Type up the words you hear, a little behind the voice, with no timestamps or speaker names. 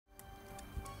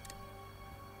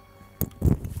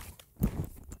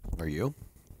Are you?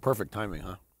 Perfect timing,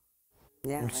 huh?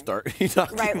 Yeah. Right. Start. You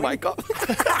knocked your mic off.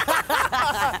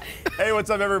 Hey, what's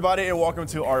up, everybody, and welcome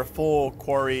to our full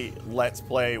Quarry Let's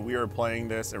Play. We are playing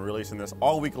this and releasing this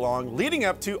all week long, leading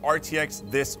up to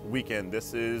RTX this weekend.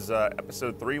 This is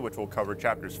episode 3, which will cover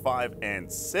chapters 5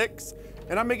 and 6.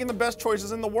 And I'm making the best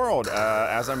choices in the world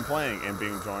as I'm playing, and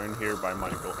being joined here by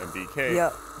Michael and BK,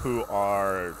 who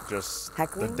are just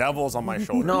the devils on my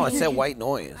shoulder. No, it said white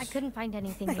noise. I couldn't find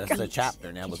anything. That's the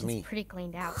chapter now with me. It's pretty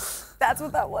cleaned out. That's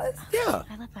what that was? Yeah.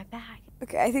 I left my bag.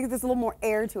 Okay, I think there's a little more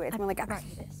air to it. It's more like I brought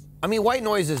you this. I mean, white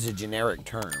noise is a generic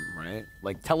term, right?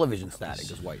 Like television static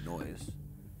is white noise.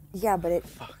 Yeah, but it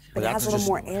has a little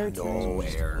more air to it. No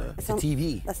air. It's a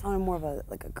TV. That sounded more of a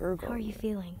gurgle. How are you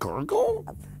feeling? Gurgle?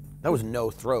 That was no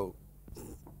throat.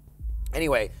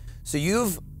 Anyway, so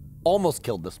you've almost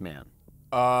killed this man.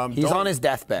 He's on his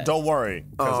deathbed. Don't worry,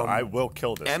 because I will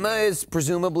kill this Emma man. is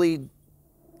presumably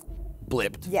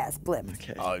blipped. Yes, blipped.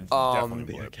 Okay.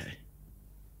 Definitely blipped. Okay.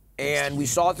 And we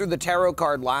saw through the tarot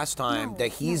card last time that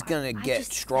he's gonna get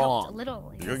strong. A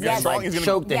little. You're gonna get strong. He's gonna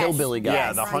choke the hillbilly guy.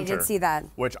 Yeah, the hunter. I did see that.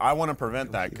 Which I want to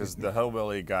prevent that, because the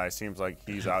hillbilly guy seems like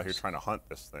he's out here trying to hunt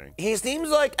this thing. He seems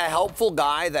like a helpful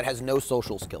guy that has no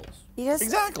social skills. He just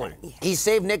Exactly. He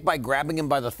saved Nick by grabbing him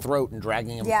by the throat and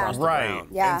dragging him across the ground.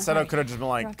 Yeah. Instead of could have just been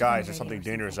like, guys, there's something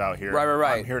dangerous out here.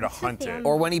 Right. I'm here to hunt it.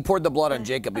 Or when he poured the blood on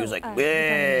Jacob, he was like, "Blood,"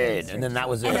 and then that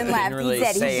was it. And then He laughed. didn't really He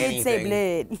said say he did say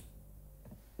anything. blood.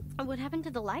 What happened to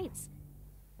the lights?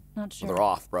 Not sure. They're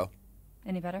off, bro.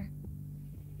 Any better?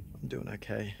 I'm doing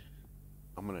okay.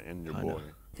 I'm gonna end your boy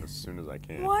as soon as I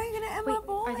can. Why are you gonna end my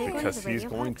boy? Are they going Because to the he's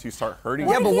radio going pod? to start hurting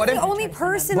Yeah, you. but what he's if the only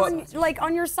person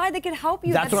on your side that can help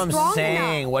you? That's what I'm strong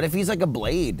saying. enough. What if he's like a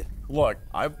blade? Look,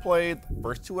 I've played the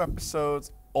first 2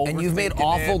 episodes. And you've made overthinking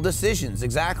awful it. decisions,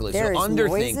 exactly. There's so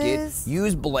underthink noises. it.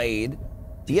 Use blade.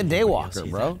 Be a daywalker,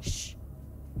 bro. Shh.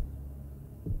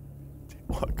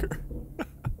 Walker.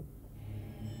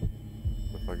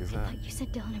 What the fuck is that? You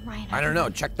said Dylan and Ryan. I don't know.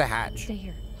 Check the hatch. Stay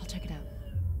here. I'll check it out.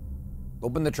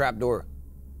 Open the trap door.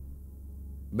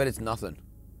 Bet it's nothing.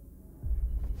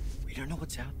 We don't know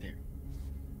what's out there.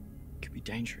 Could be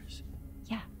dangerous.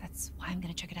 Yeah, that's why I'm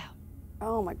gonna check it out.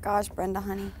 Oh my gosh, Brenda,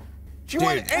 honey. She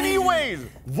went anyways.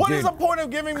 What is Dude. the point of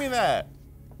giving me that?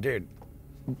 Dude,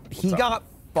 he got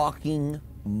fucking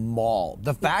mauled.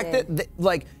 The fact did. that,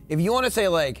 like, if you want to say,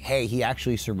 like, hey, he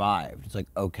actually survived, it's like,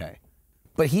 okay.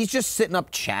 But he's just sitting up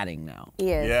chatting now.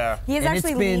 He is. Yeah. He is And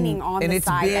actually it's been- leaning on and the it's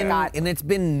side been, that got. And it's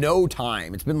been no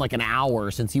time. It's been like an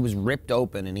hour since he was ripped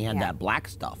open and he had that black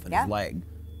stuff in his leg.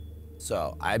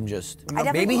 So I'm just,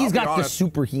 maybe he's got the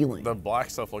super healing. The black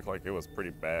stuff looked like it was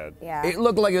pretty bad. Yeah. It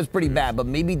looked like it was pretty bad, but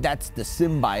maybe that's the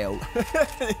symbiote.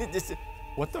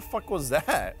 What the fuck was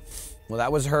that? Well,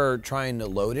 that was her trying to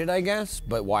load it, I guess,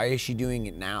 but why is she doing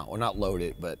it now? Or not load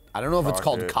it, but I don't know if it's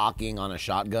called cocking on a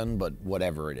shotgun, but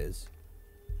whatever it is.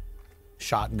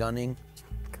 Shotgunning.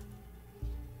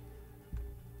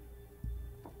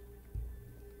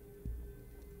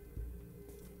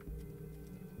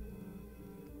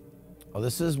 Oh,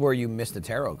 this is where you missed the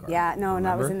tarot card. Yeah, no,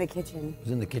 that was remember? in the kitchen. It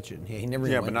was in the kitchen. Yeah, he never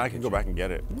Yeah, even but went now in I the can go kitchen. back and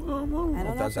get it. I don't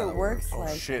know that's if how it it works Oh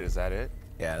like. shit, is that it?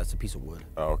 Yeah, that's a piece of wood.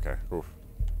 Oh, okay. Oof.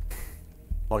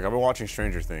 Look, I've been watching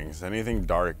Stranger Things. Anything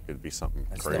dark could be something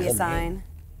That's Could be crazy. a sign.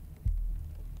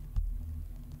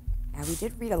 Yeah, we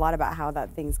did read a lot about how that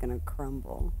thing's gonna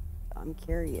crumble. I'm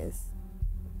curious.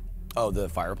 Oh, the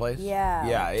fireplace? Yeah.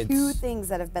 Yeah, like it's... 2 things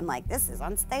that have been like, this is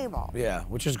unstable. Yeah,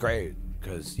 which is great,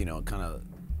 because, you know,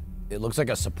 it looks like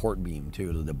a support beam,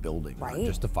 too, to the building. Not Right.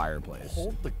 just the fireplace.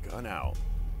 Hold the gun out.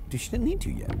 Dude, she didn't need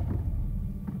to yet.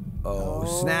 Oh,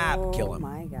 snap, kill him. Oh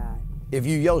my god. If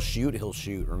you yell shoot, he'll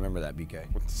shoot. Remember that, BK.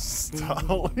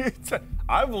 Stop.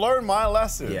 I've learned my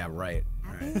lesson. Yeah, right.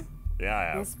 Right. Yeah, I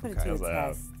have. Let's put it to Yes, the I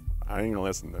have. test. I ain't gonna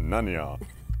listen to none of y'all.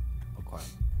 Okay.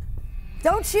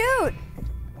 Don't shoot!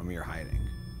 When you're hiding.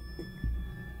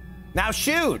 Now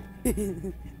shoot!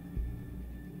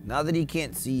 Now that he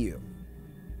can't see you.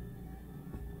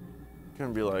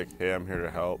 Gonna be like, hey, I'm here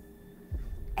to help.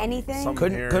 Anything? Some-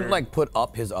 Couldn't Here. like put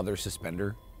up his other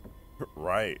suspender?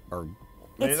 Right. Or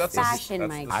Maybe It's fashion,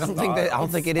 Mike. the I don't think that style.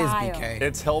 it is, style. BK.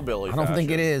 It's hillbilly I don't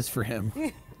think it fashion. is for him.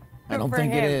 I don't For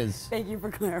think it him. is. Thank you for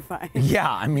clarifying. Yeah,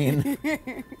 I mean,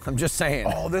 I'm just saying.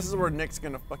 Oh, this is where Nick's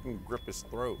gonna fucking grip his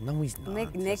throat. No, he's not.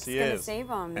 Nick's Yes, he gonna is. save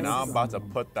him. And I'm about to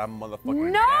put that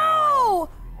motherfucker No!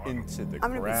 down into the I'm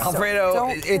gonna be ground. so- Alfredo,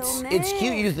 Don't it's kill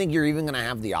cute you Nick. think you're even gonna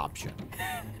have the option.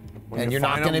 When And you you're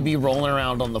not find gonna 'em- be rolling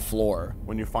around on the floor.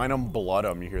 When you find him, blood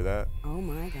him. You hear that? Oh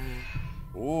my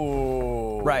god.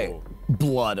 Ooh. Right.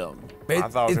 blood him. I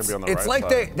thought it was gonna be on the It's right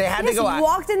like side. they had He to go. just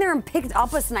walked in there and picked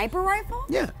up a sniper rifle?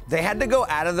 Yeah, they had to go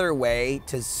out of their way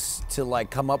to like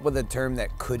come up with a term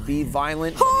that could be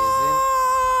violent. But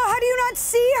Oh, how do you not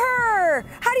see her?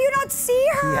 How do you not see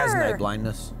her? isn't. He has night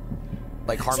blindness,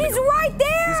 like Harmon. She's right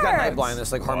there. He's got night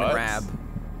blindness, like Harmon What? Rab.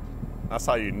 That's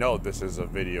how you know this is a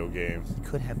video game. He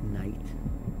could have night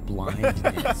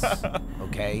blindness.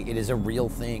 Okay, it is a real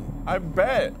thing. I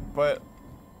bet, but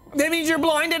That means you're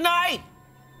blind at night.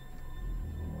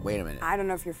 Wait a minute. I don't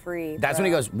know if you're free. That's when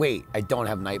he goes, wait, I don't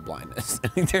have night blindness.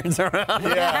 And he turns around.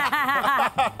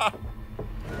 yeah.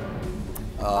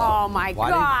 Oh my why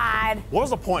God. What was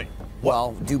the point?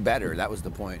 Well, do better. That was the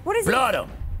point. What is he? Blood him.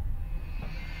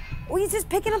 Well, he's just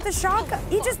picking up the shotgun.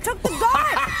 He just took the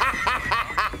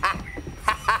gun.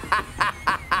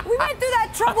 We went through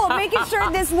that trouble of making sure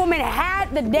this woman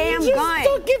had the damn gun.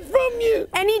 took it from you.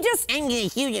 And he just I'm gonna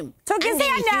shoot him. took his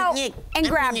hand out and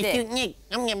grabbed I'm gonna shoot it. Nick.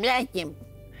 I'm gonna blast him.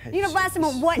 You gonna blast him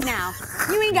with what now?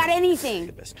 You ain't got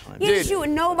anything. You ain't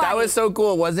shooting nobody. That was so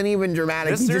cool. It wasn't even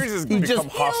dramatic. This series has become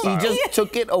hostile. He just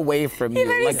took it away from He you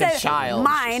literally like said, a child.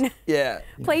 Mine. Yeah.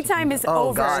 Playtime is Oh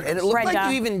over. God! And it looked Brenda.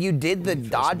 like you did the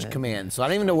dodge command, so I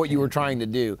don't even know what you were trying to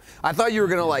do. I thought you were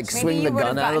gonna like Maybe swing you the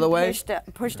would've gun out of the way.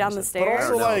 Pushed down the But stairs.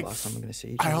 also, like, Last time I'm gonna see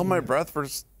you. I held my breath for.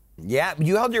 Yeah,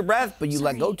 you held your breath, but you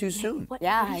let go too soon. What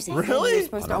Yeah, what I you think say? Really? you're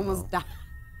supposed to almost die.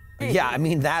 Yeah, I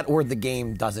mean that, or the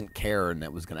game doesn't care, and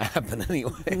that was gonna happen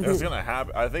anyway. It was gonna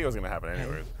happen. I think it was gonna happen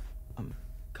anyways. I'm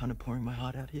kind of pouring my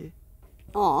heart out here.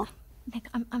 Aw. Nick,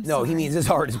 I'm No, sorry. he means his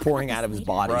heart is pouring out of his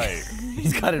body. Right.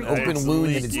 He's got an open It's wound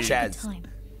in his leaky. chest. Time.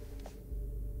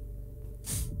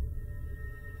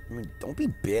 I mean, don't be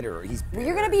bitter. He's bitter.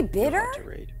 You're gonna be bitter? To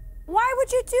raid. Why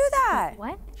would you do that?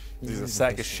 What? He's a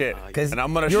sack of shit. Because And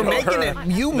I'm gonna you're show making her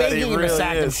him. You that he making him a really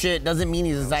sack of is. shit doesn't mean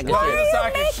he's a sack of Why shit. are you a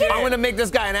sack of shit? I'm gonna make this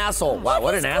guy an asshole. Wow,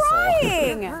 what an asshole.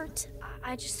 Crying. Hurt.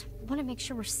 I just want to make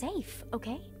sure we're safe,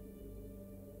 okay?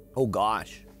 Oh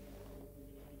gosh.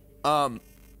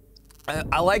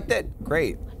 I like that.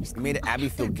 Great. You made Abby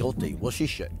feel guilty. Well, she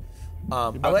should. I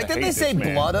like to that they hate say this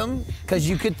man. blood him, because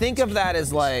you could think of that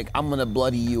as like, I'm gonna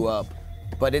bloody you up,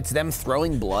 but it's them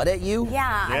throwing blood at you.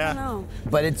 Yeah, I Yeah. don't know.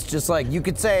 But it's just like, you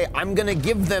could say, I'm gonna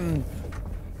give them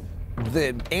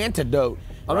the antidote.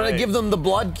 I'm gonna Right. give them the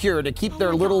blood cure to keep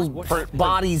their little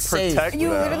bodies safe. Protect You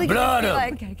them. literally Blood just be him.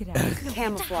 like Gotta get out.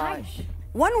 camouflage.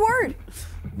 One word.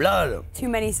 Blood him. Too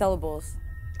many syllables.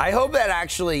 I hope that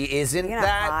actually isn't You're gonna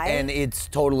that, hide? and it's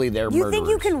totally their You think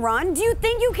you murderers. can run? Do you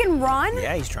think you can run?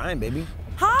 Yeah, he's trying, baby.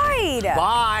 Hide.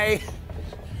 Bye.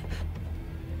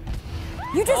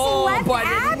 You just Oh, left but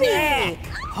Abby. Nick.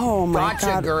 Oh my Gotcha,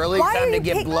 God. girly. Why Time are to you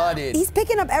get blooded. He's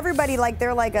picking up everybody like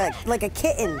they're like a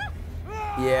kitten.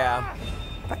 Yeah.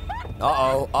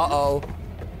 Uh-oh, uh-oh.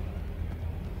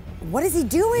 What is he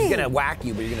doing? He's gonna whack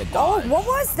you, but you're gonna Oh, die. what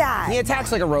was that? He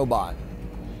attacks like a robot.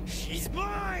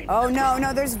 Oh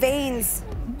no, there's veins.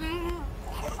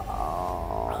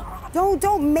 Oh.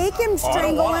 Don't make him Oh, I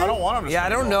strangle don't him. want him to Yeah, I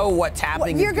don't know what's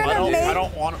happening. You're with gonna blood. make- I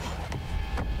don't want him.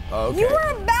 Okay. You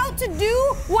were about to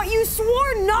do what you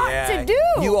swore not to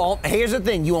do. Here's the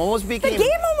thing. You almost became. game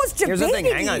almost Here's the thing.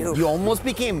 debated Hang on. you. You almost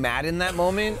became mad in that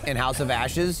moment in House of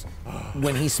Ashes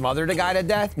when he smothered a guy to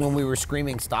death when we were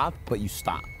screaming stop, but you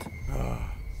stopped.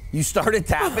 You started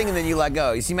tapping and then you let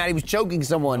go. You see, Matt, he was choking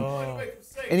someone,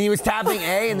 and he was tapping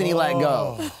A and then he let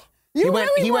go. You he went.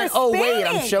 really He were went. Oh wait,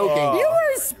 I'm spamming. choking. You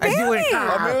were I do it. spamming.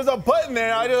 I mean, it was a button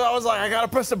there. I was like, I gotta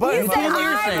press the button. You came said, to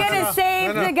your I'm senses. gonna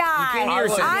save the guy. came to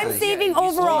your I'm senses. saving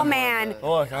overall man.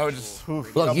 Look, I was just.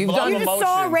 Look, you've done. You just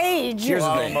saw rage. Here's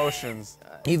the thing. Emotions.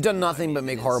 You've done nothing but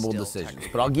make horrible decisions,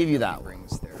 but I'll give you that one.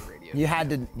 You had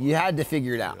to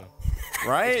figure it out.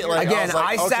 Right? Like, Again, was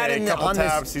like, I sat okay, in a the- couple on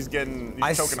this- taps, he's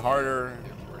choking harder.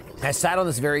 I sat on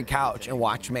this very couch and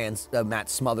watched Matt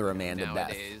smother a man to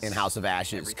death in House of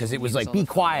Ashes because it was like, be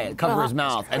quiet, cover his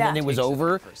mouth, and then it was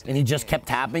over, and he just kept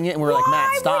tapping it, and we were like, Why Matt,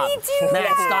 would stop, he do Matt,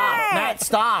 that? stop, Matt,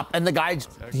 stop, and the guy,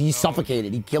 he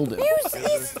suffocated, he killed him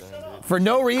He's- for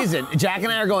no reason. Jack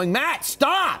and I are going, Matt,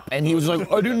 stop, and he was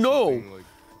like, I didn't know,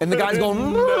 and the guy's going,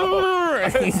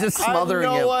 and he's just smothering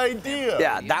I have him. no idea.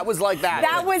 Yeah, that was like that.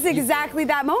 That was exactly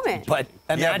that moment. But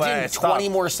imagine but stop. 20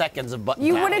 more seconds of button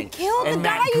You tapping. would have killed the and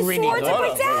guy Matt you grinning. swore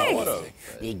to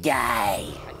protect. The guy.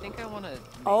 I think I want to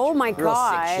Oh my Real sick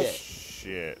gosh. shit.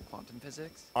 Shit. quantum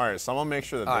physics. All right, someone make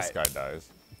sure that All this guy dies.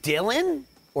 Dylan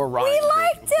or Ryan? We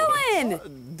like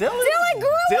Dylan. Dylan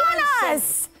grew on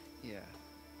us. Yeah.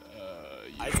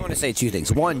 I just want to say two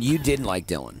things. One, you didn't like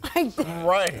Dylan.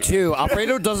 Right. Two,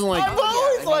 Alfredo doesn't like. I've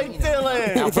always liked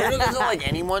Dylan. Alfredo doesn't like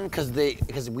anyone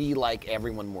because we like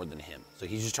everyone more than him. So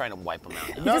he's just trying to wipe him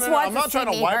out. No, just no, wants I'm to not trying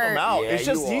see to me wipe hurt. him out. Yeah, It's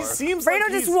just you he are. seems like Fredo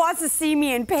just he's- wants to see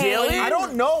me in pain. Dylan? I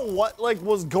don't know what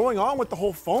was going on with the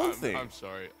whole phone thing. I'm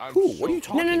sorry. I'm Who? so What are you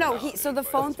talking No. about? So the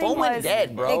phone thing phone went was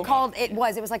dead, bro. They called. It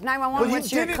was like 911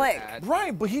 once you click.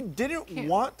 Right, but he didn't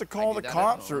want to call the that at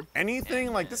cops or home.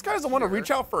 anything. Like this guy doesn't want to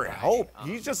reach out for help.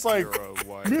 He's just like,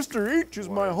 Mr. H is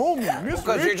my homie. Mr.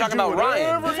 Because H you're is talking doing about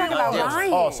Ryan. whatever You're he talking about wants."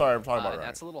 Ryan. Oh, sorry, I'm talking about Ryan.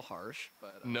 That's a little harsh,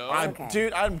 but No. Okay.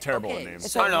 Dude, I'm terrible Okay, at names.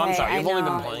 It's I know, I'm okay, sorry. I You've only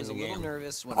been know. I playing was the a little game.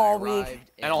 nervous when All I week.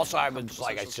 arrived. And also, I come was to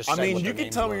like, I social just I said mean, what you their can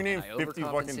names tell me were. your name I 50 fucking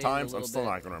overcompensated times. a I'm little still bit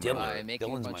not going to remember by it. making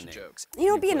Dylan's a my bunch of name. jokes. You know,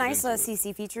 it'd be a You nice played into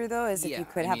CC feature though, is if Yeah, you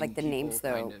could I have mean, like the names people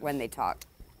though kind of when they talk,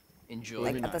 Enjoy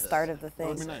like at the start of the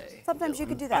thing. Sometimes you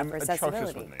could do that I'm for atrocious with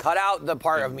accessibility. names. Cut out the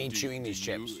part of me Do- chewing these do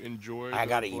chips. You enjoy I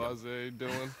gotta the eat 'em. blase,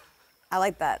 Dylan? I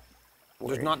like that.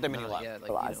 There's not that many left. Yeah, like,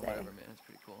 Blase. whatever, man. It's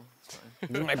pretty cool. It's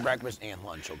fine. This is my breakfast and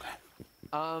lunch, okay?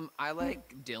 I like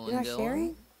Dylan. You're not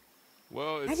sharing?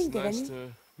 Well, I it's didn't get nice any.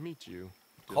 to meet you.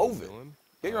 COVID. Dylan.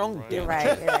 Get your own Ryan. You're damn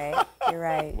right. You're right. You're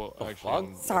right. Well, actually, fuck?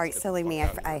 let's Sorry, get the silly fuck me.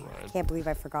 out of I here, Ryan. can't believe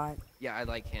I forgot. Yeah, I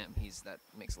like him. That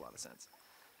makes a lot of sense.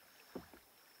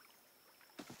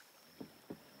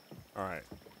 All right.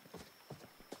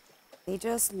 They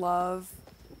just love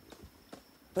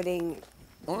putting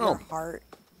Oh, your no. heart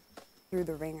through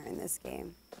the ringer in this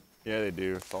game. Yeah, they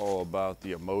do. It's all about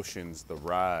the emotions, the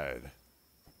ride.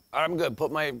 I'm good.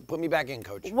 Put me back in,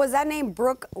 coach. Was that name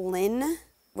Brooklyn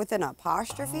with an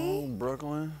apostrophe?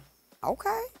 Brooklyn.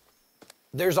 Okay.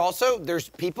 There's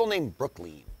people named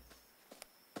Brooklyn.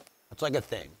 That's like a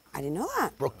thing. I didn't know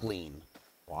that. Brooklyn.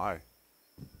 Why?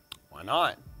 Why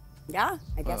not? Yeah,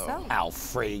 I guess so.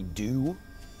 Alfredo.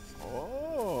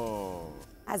 Oh.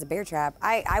 As a bear trap.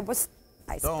 I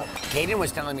Don't. Kaden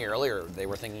was telling me earlier they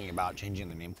were thinking about changing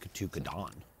the name to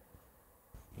Kadon.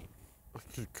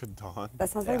 Kadon. That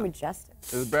sounds very majestic.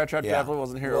 This Brad Trap definitely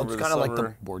wasn't here Well, over it's the kind of summer.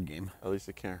 like the board game. At least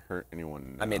it can't hurt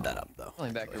anyone. I made that up though.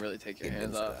 Pulling back can really take your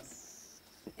hands off.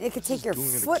 It could take your Doing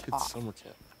it at a foot kid's off. summer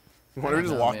camp. What if we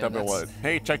just know, walked man, up and that's- went,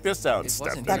 hey, check this out. It Stepped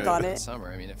wasn't Stuck in here on it. in it.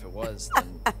 summer. I mean, if it was,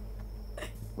 then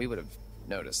we would have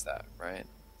noticed that, right?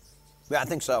 Yeah, I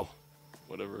think so.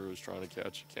 Whatever it was trying to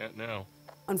catch, you can't now.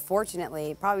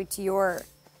 Unfortunately, probably to your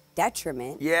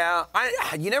detriment. Yeah,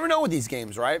 you never know with these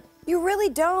games, right? You really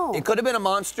don't. It could have been a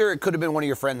monster. It could have been one of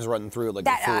your friends running through it like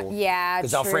That, a fool. yeah,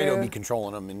 Because Alfredo would true. be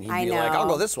controlling him, and he'd I be like, "I'll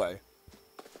know. go this way."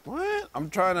 What? I'm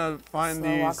trying to find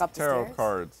Slow walk these up the tarot stairs?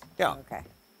 cards. Yeah. Okay.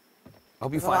 I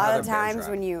hope you A find lot another of bear times trap.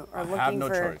 when you are I have looking no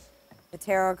for choice. the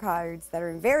tarot cards that are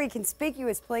in very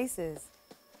conspicuous places,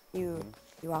 you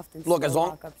often Look, slow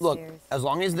walk upstairs. as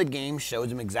long as the game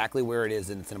shows him exactly where it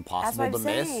is and it's impossible what to I'm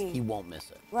miss, saying. he won't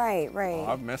miss it. Right, right. Oh,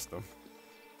 I've missed them.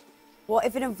 Well,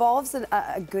 if it involves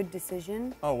a good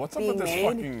decision Oh, what's up being with this made,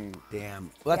 fucking... Damn.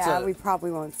 Well, yeah, we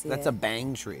probably won't see that's it. a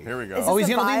bang tree. Here we go. Is Oh, this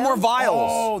he's a gonna leave more vial?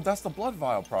 vials. Oh, that's the blood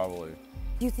vial, probably.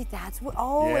 Do you think that's what?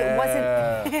 Oh, Yeah. it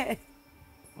wasn't.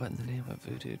 What in the name of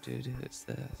voodoo doo-doo is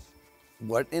this?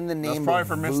 What in the name probably of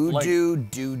for voodoo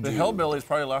doo-doo? The hillbillies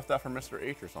probably left that for Mr.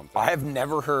 H or something. I have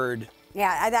never heard.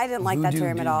 Yeah, I didn't like that Voodoo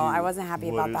term at all. doo-doo. I wasn't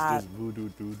happy What about is that. this voodoo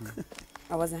doo-doo?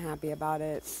 I wasn't happy about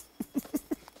it.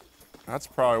 That's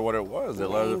probably what it was. It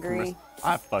led it from Angry.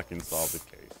 I fucking solved the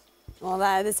case. Well,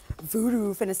 this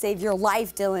voodoo finna save your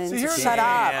life, Dylan. See, here's Shut the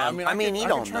up. thing. I mean, could- you I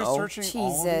don't could try know. searching all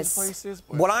of these Jesus. places,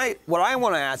 but What I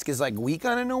want to ask is like, we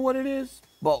kind of know what it is,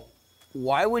 but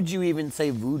why would you even say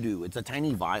voodoo? It's a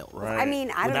tiny vial. Right. I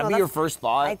mean, I Would don't that know. be your that's- first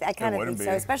thought? I kind of wouldn't think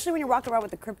so, be. especially when you're walking around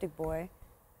with the cryptic boy.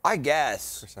 I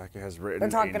guess. Saka has written They're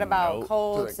talking a about note to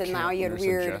cults, the and now you had camp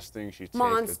weird suggesting she take the day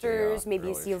monsters, off maybe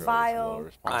you early see a shows, vial.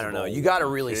 well, I don't know. responsible You got to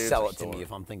really kids sell are it to me still-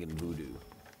 if I'm thinking voodoo.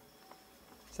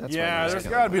 So that's why Yeah, I'm there's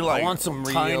asking got to be about- like want some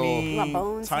real- tiny, You want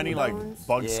bones, tiny some like bones?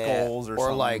 bug skulls or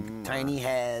something. like tiny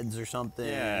heads or something.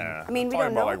 Yeah. I mean, we I'm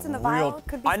don't talking know about, what's in the like, vial. real- It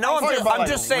could be I know. Talking spicy. about, I'm like,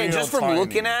 just saying, real just from tiny.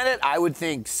 looking at it, I would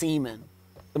think semen.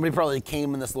 Somebody probably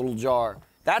came in this little jar.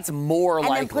 That's more And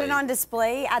likely. then put it on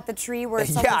display at the tree where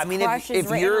someone's Yeah, I mean, crush is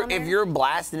if written you're on if there. you're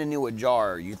blasting into a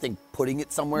jar, you think putting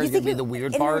it somewhere You is gonna think be the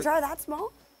weird in part? a jar that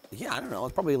small? Yeah, I don't know.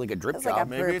 It's probably like a drip That's job. like a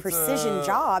Maybe it's precision a-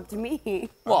 job to me.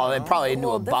 Well, they probably into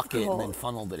little a bucket difficult. and then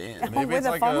funneled it in. Maybe With it's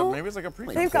a like funnel? maybe it's like a pre.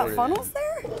 They've got poured it funnels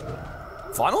there?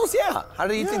 Funnels? Yeah. How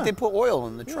do you think Yeah. they put oil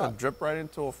in the Yeah, truck? drip right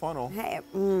into a funnel. Hey,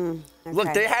 Look,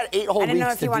 okay. they had 8 whole I didn't know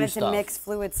weeks if to you do wanted stuff. to mix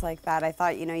fluids like that. I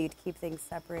thought, you'd keep things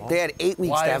separate. They had 8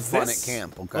 weeks Why to have is fun at this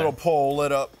camp. Okay. Little pole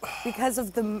lit up. Because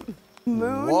of the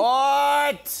moon?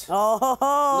 What?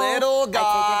 Oh. Little I take it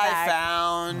guy back.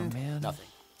 found Oh, man. nothing.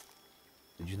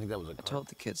 Did you think that was a I car? told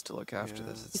the kids to look after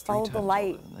this. It's You 3 followed times the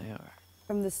light. older than they are.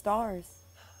 From the stars.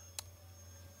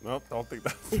 Nope, don't think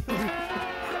that.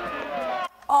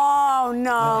 Oh, How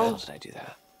no. did I do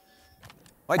that?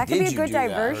 Why That could did be a you good do that?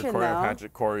 diversion. Recording of though.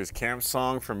 Patrick Quarry's camp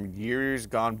song from years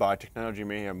gone by. Technology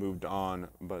may have moved on,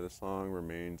 but the song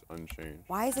remains unchanged.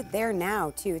 Why is it there now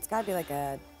too? It's got to be like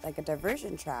a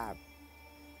diversion trap.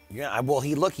 Yeah, well,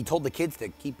 he told the kids to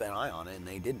keep an eye on it, and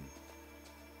they didn't.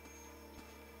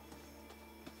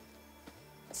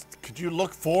 Could you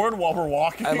look forward while we're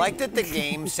walking? I like that the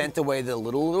game sent away the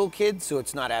little kids, so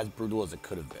it's not as brutal as it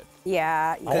could have been.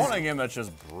 Yeah. I want a game that's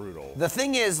just brutal. The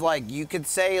thing is, like, you could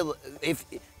say, if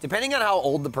depending on how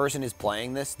old the person is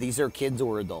playing this, these are kids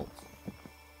or adults.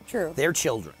 True. They're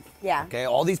children. Yeah. Okay,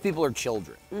 all these people are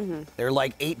children. They're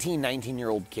like 18,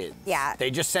 19-year-old kids. Yeah. They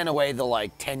just sent away the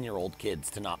like 10-year-old kids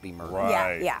to not be murdered.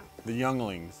 Right. Yeah. The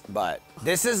younglings. But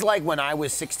this is like when I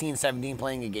was 16, 17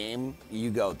 playing a game, you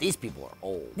go, these people are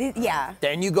old. Yeah.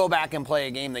 Then you go back and play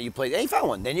a game that you played, hey, you found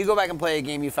one. Then you go back and play a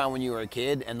game you found when you were a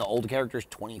kid, and the old character's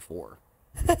 24.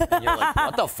 And you're like,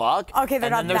 what the fuck? Okay, they're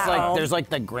and not then there's that like old. there's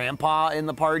like the grandpa in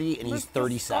the party, and he's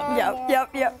 37.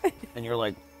 Yep. And you're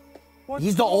like,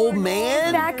 he's the old man?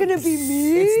 Is that gonna be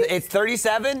me? It's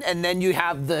 37, and then you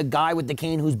have the guy with the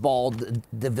cane who's bald,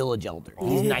 the village elder.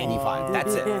 He's 95.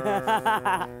 That's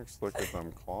it. Look at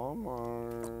them claw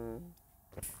marks.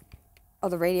 Oh,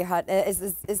 the radio hut. Is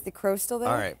the crow still there?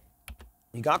 All right.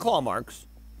 You got claw marks.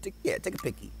 Take a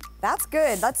picky. That's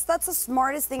good. That's the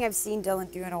smartest thing I've seen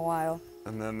Dylan do in a while.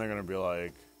 And then they're gonna be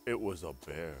like, it was a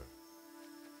bear.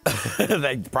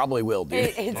 They probably will,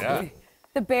 dude. Yeah.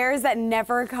 The bears that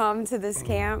never come to this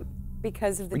camp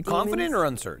because of the Are you demons. confident or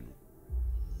uncertain?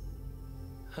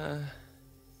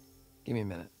 Give me a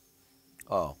minute.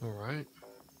 Oh. All right.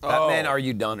 Batman, are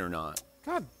you done or not?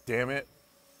 God damn it.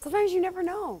 Sometimes you never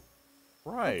know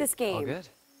Right. with this game. All good?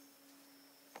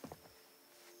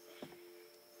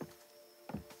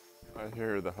 I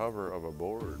hear the hover of a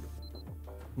board.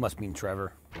 Must mean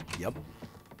Trevor. Yep.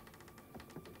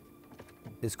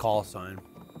 His call sign.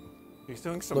 He's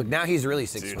doing some. Look, now he's really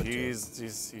dude,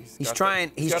 6'2". he's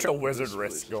trying. He's got the This wizard place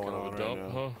wrist is going kind of on a right dump, now.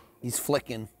 huh? He's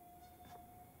flicking.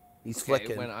 He's Okay,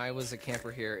 flicking. when I was a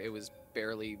camper here, it was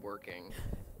barely working.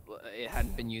 It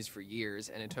hadn't been used for years,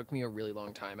 and it took me a really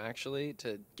long time, actually,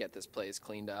 to get this place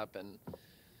cleaned up and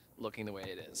looking the way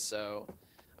it is. So,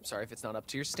 I'm sorry if it's not up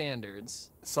to your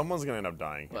standards, Someone's gonna end up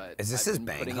dying. but Is this I've his been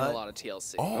bang putting hut? in a lot of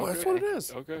TLC. Oh, that's what it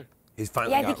is. Okay. He's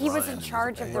finally Yeah, I got think he was Ryan in his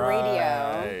charge of bang. the radio.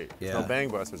 Right. Yeah. No bang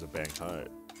bus is a bang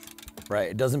hut. Right.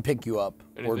 It doesn't pick you up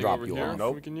or Anything drop over you here off.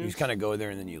 Nope. we can You use? just kind of go there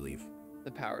and then you leave.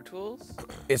 The power tools.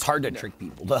 It's hard to trick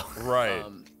people though. Right.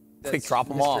 Quick, drop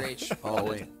 'em Mr. off. H Oh, wanted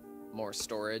wait. more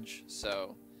storage,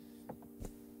 so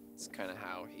it's kind of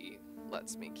how he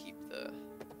lets me keep the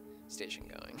station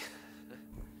going.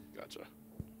 Gotcha.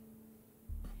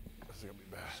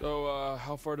 So,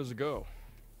 how far does it go?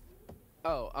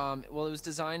 Oh, well, it was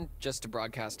designed just to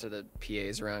broadcast to the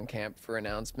PAs around camp for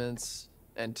announcements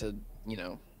and to,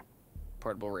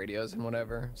 portable radios and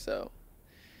whatever. So,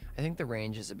 I think the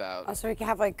range is about Also, we can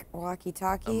have like a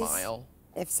walkie-talkies mile.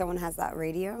 if someone has that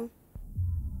radio.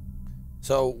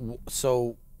 So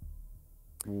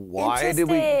why did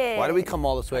we Interesting. come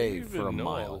all this How do way you for a even know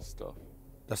all mile? this stuff?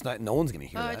 That's not. No one's gonna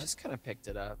hear I that. just kind of picked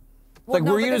it up. Like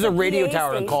no, we're but using there's a radio PA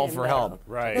tower to call station, for though. help.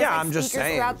 Right. There's, Yeah, like, I'm just speakers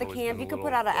saying. throughout the Always camp, been you a could put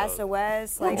little, out a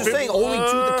SOS. I'm Like, just saying only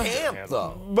to the camp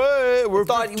though. But we're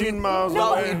Thought 15 you miles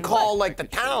thought away. you'd call like the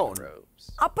town.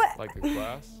 Ropes. I'll put. Like the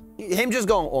class? Him just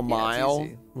going a Yeah, it's mile.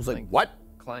 easy. I was like, Like- what?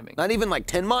 Climbing. Not even like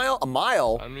 10 mile? A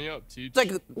mile? Sign me up, teach. It's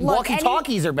like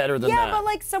walkie-talkies are better than Yeah, that. but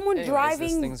like someone Anyways, this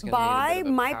driving thing's gonna need a by bit of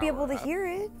a might be power able to up. hear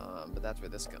it But that's where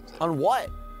this comes in. On what?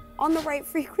 on the right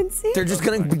frequency. They're just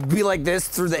gonna be like this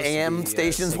through the Supposed to AM be,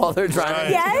 stations signal while they're from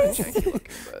driving. Yes. janky looking,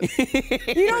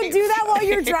 but- You don't do that while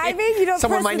you're driving. You don't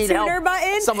Someone press might the need help. tuner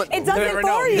button. Someone- it you does never it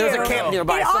know. for you. There's a camp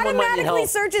nearby. It Someone might need automatically help.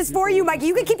 searches for you, Mike.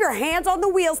 You can keep your hands on the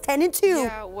wheels, 10 and 2.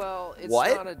 Yeah, well, it's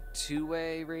What? not a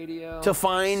two-way radio. To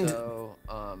find so,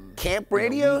 camp you know,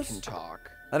 radios? we can talk.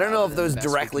 I don't know if The those best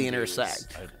we directly can do is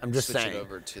intersect. I'm just switch saying. It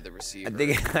over to the receiver. I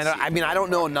think and see I if mean we I can don't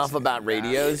know broadcast enough it about back,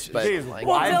 radios, which but is like-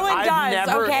 Well, Dylan does,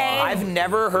 never okay? I've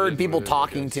never heard people what it is, I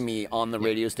talking guess. to me on the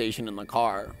radio station in the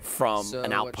car from So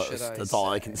an what should outpost. I That's all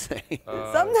I say? can say.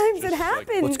 Sometimes it just, like,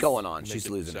 happens. What's going on? make She's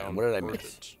it losing it. sound What did I perfect.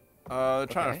 miss? Trying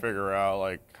Okay. to figure out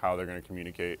like how they're gonna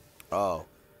communicate. Oh.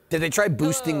 Did they try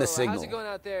boosting the Hello, signal? How's it going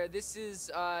out there? This is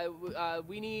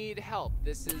we need help.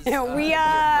 This is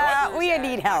We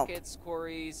need help. It's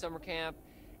Quarry summer camp,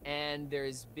 and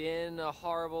there's been a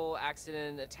horrible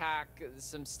accident, attack,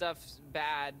 some stuff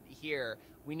bad here.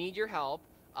 We need your help.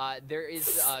 There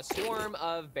is a swarm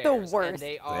of bears, worst. and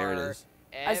they There it are is.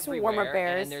 A swarm of everywhere,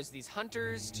 bears. And there's these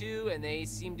hunters too, and they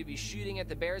seem to be shooting at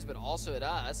the bears, but also at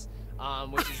us,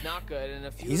 which is not good. And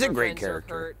a few He's of a our great friends are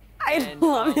character. hurt, I and,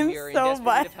 love him we are in so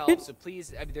desperate need of help, much. so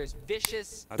please, I mean, there's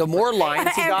vicious. The more lines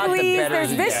he got, the please, better there's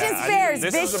he vicious gets. bears,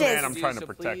 This vicious. is the man I'm trying to So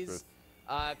protect. please, With.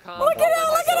 come Look at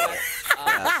him, look at him.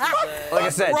 Like I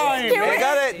said, Ryan, they man.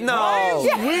 got it. No.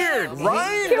 Weird,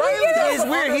 Ryan. He's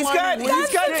weird. He's got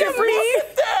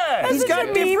That. He's such got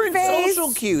a different mean face.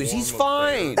 social cues. He's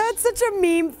fine. That's such a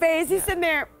meme face. He's sitting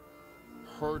there.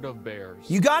 Herd of bears.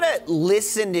 You gotta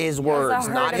listen to his words,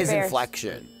 herd not of his bears.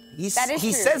 inflection. That is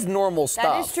He true. says normal stuff.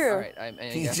 That is true. All right, I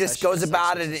He guess I just should goes just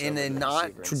about switch it this in over a to not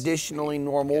secrets. traditionally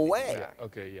normal way.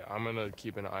 Okay, yeah, I'm gonna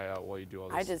keep an eye out while you do all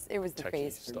this. It was the techie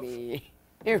face for stuff. me.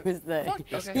 It was the.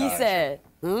 this He guy. said,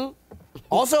 "Hmm."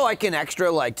 Also, I can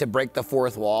extra, like, to break the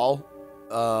fourth wall,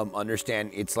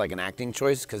 understand it's like an acting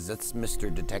choice, because that's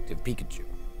Mr. Detective Pikachu.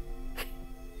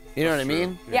 You know what I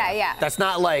mean? Yeah. That's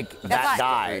not like that not-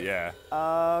 guy. Yeah.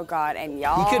 Oh God, and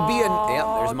y'all. He could be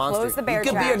there's a monster. Close the bear He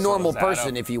could be a trap. normal Is that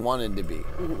person a- if he wanted to be.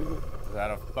 Is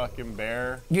that a fucking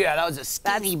bear? Yeah, that was a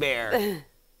skinny bear.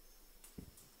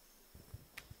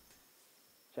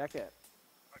 Check it.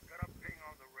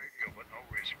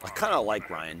 I kind of like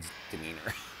Ryan's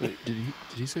demeanor. Wait, did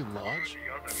he say lodge?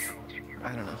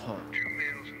 I don't know. Hold on. 2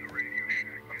 males in the radio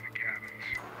shack near the cabins.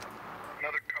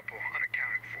 Another couple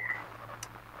unaccounted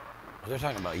for. They're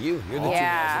talking about you. You're the two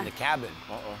Yeah. guys in the cabin.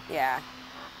 Yeah.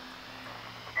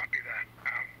 Copy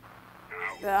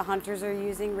that. The hunters are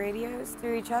using radios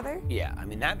to each other. Yeah, I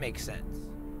mean, that makes sense.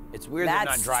 It's weird they're not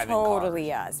That's driving totally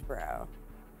cars. us, bro.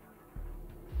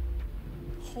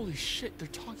 Holy shit, they're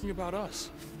talking about us.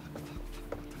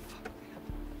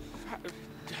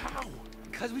 How?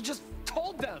 Because we just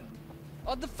told them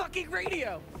on the fucking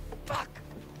radio. Fuck.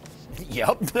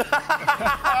 Yep.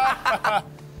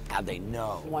 How'd they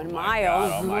know? 1 mile.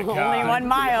 oh my Only God. 1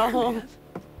 mile.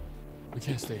 We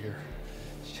can't stay here.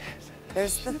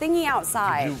 There's the thingy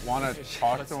outside. You want to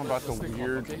talk to him about the Let's stay calm,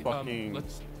 weird okay? fucking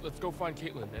Let's go find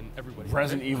Caitlin and everybody.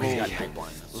 Resident okay? Evil He's got night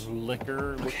blindness.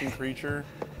 liquor-looking creature?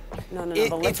 No, the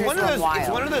It's liquors one of were those. wild. It's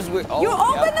one of those weird. Oh, You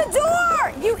yeah. opened the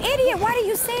door! You idiot! Why didn't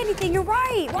you say anything? You're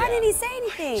right. Why didn't he say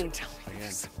anything? Man,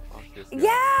 fuck this guy.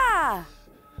 Yeah.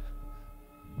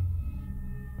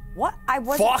 What? I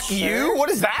wasn't Fuck sure. you? What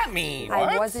does that mean?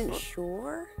 I wasn't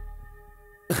sure.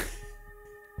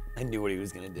 I knew what he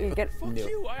was gonna do. You get- Fuck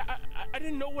you! I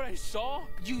didn't know what I saw.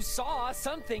 You saw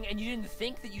something and you didn't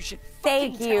think that you should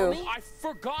Thank fucking you. tell me? I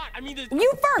forgot. I mean,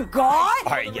 You forgot?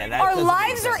 All right, yeah, that Our doesn't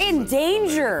lives make are sense. in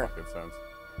danger. Fucking sense.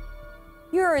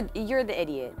 You're the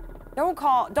idiot. Don't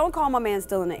call my man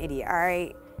still an idiot. All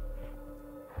right.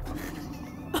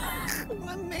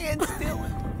 My man's still.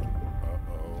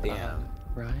 Damn.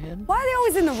 Ryan? Why are they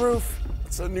always in the roof?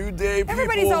 It's a new day, people.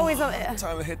 Everybody's always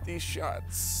Time to hit these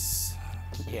shots.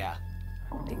 Yeah.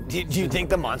 Do you think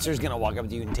the monster's gonna walk up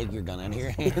to you and take your gun out of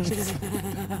your hands?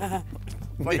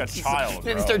 Like a child,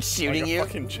 Then bro. start shooting like you. a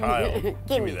fucking child.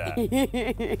 Give me that.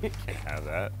 Can't have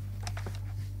that.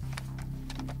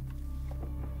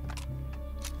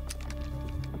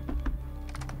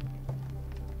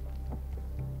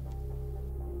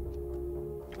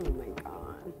 Oh my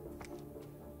god.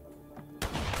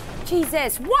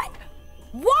 Jesus, what?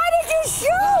 Why did you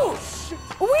shoot?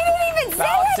 We didn't even say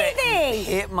About to anything.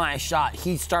 hit my shot.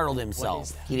 He startled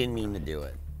himself. He didn't mean to do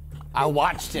it. I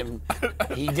watched him.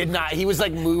 He did not. He was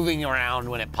like moving around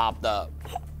when it popped up.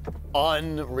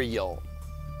 Unreal.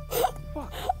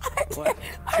 Are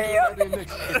you? Dude,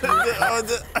 that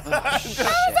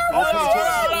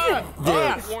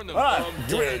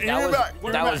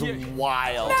was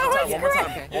wild. That was One more great.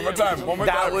 time. One more time. One more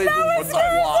That time. was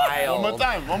wild. One more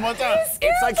time. One more time.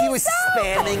 It's like he was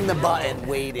spamming the button,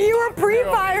 waiting. You were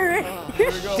pre-firing.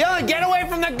 Dylan, get away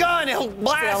from the gun! He'll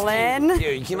blast Dylan. you.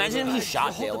 Dude, can you imagine if he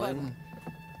shot Dylan?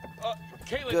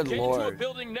 Caitlin, Good get into a Lord.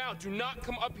 building now. Do not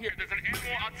come up here. There's an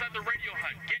animal outside the radio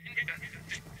hut. Get into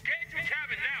the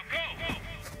cabin now. Go.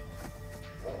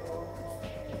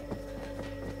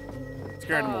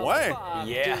 Scared him away. Fuck,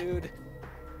 Yeah. Dude.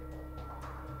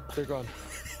 They're gone.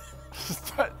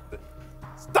 Stop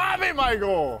it,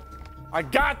 Michael! I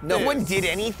got No this. one did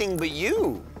anything but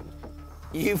you.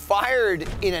 You fired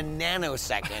in a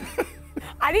nanosecond.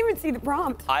 I didn't even see the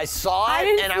prompt. I saw I it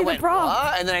didn't and see I the went, prompt.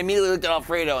 what? And then I immediately looked at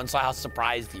Alfredo and saw how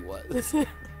surprised he was.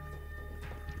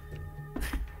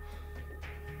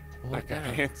 I got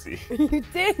antsy. You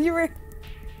did. You were.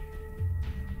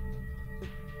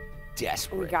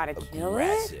 Desperate. We gotta kill it?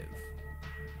 aggressive.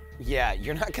 Yeah,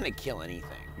 you're not gonna kill anything.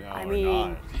 No, I we're mean,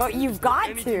 not. but you've got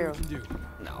Anything to. we can do.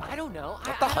 No. I don't know.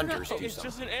 Let the I don't hunters know. do It's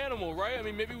something. just an animal, right? I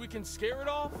mean, maybe we can scare it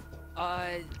off.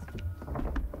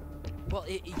 Well,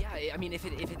 yeah. I mean, if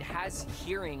it has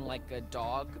hearing like a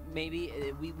dog, maybe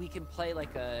we can play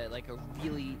like a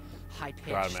really high pitched.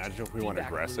 God, imagine if we went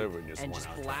aggressive and just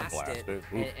blast it.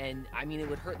 And I mean, it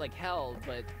would hurt like hell,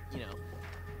 but you know.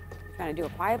 Trying to do a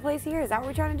quiet place here? Is that what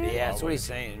we're trying to do? Yeah, that's what he's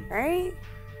saying. Right?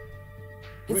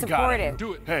 He's We gotta supportive.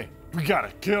 do it. Hey, we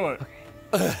gotta kill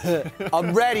it.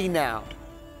 I'm ready now.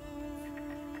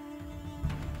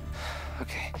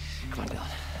 Okay, come on, Dylan.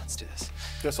 Let's do this.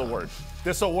 This'll work.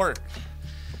 This'll work.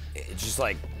 It's just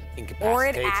like Or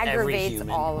it incapacitates every aggravates human.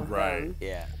 all of Right. them.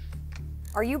 Yeah.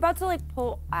 Are you about to like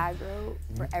pull aggro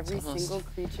for every single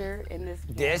creature in this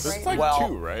game? This, It's like well,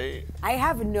 2, right? I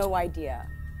have no idea.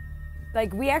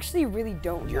 Like, we actually really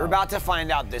don't know. you're about to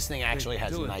find out this thing actually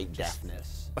has night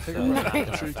deafness. So it's not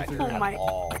gonna affect you Oh my, at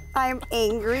all. I'm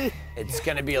angry. It's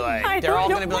gonna be like, I they're don't all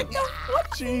know gonna be like,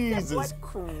 what Jesus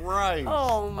Christ.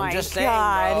 Oh my I'm just saying,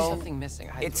 God. bro. Something missing.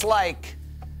 It's like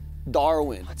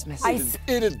Darwin. What's missing?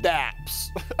 It adapts.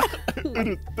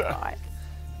 God.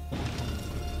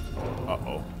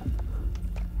 Uh-oh.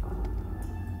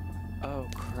 Oh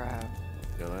crap!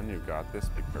 Dylan, you got this.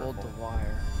 Be careful. Hold the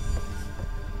wire.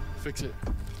 Fix it.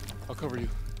 I'll cover you.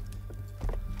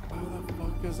 How the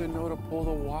fuck does it know to pull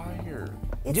the wire?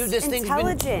 It's Dude, this thing's been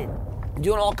intelligent.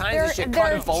 doing all kinds of shit, They're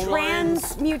cutting phone lines.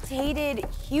 transmutated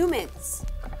humans.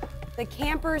 The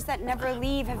campers that never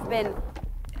leave have been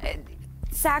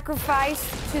sacrificed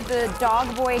to the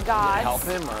dog boy gods. Help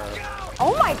him or?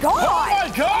 Oh my God! Oh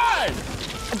my God!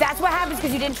 That's what happens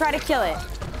because you didn't try to kill it.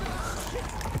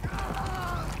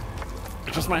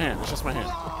 It's just my hand. It's just my hand.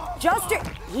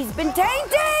 He's been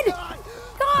tainted!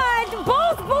 God,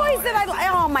 both boys that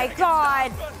oh my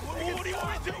God. What do you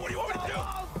want me to do? What do you want me to do?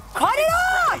 Cut it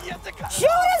off!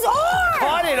 Shoot his arm!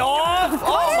 Cut it off!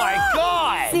 Oh my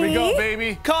God! See? Here we go,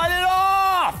 baby. Cut it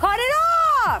off! Cut it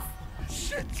off!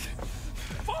 Shit!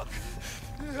 Fuck!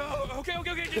 Okay.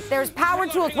 There's power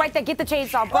tools right there. Get the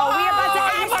chainsaw, bro. We are about to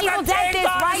ask Evil Dead this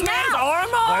right now.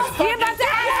 We're about to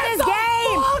ask this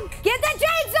game. Get the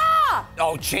chainsaw!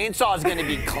 Oh, chainsaw's gonna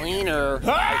be cleaner.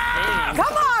 I think.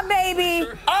 Come on, baby.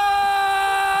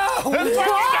 Oh! Let's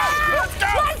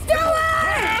do it!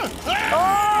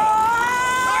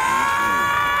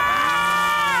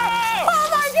 Oh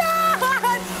my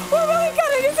God! We're really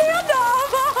cutting his hand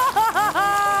off!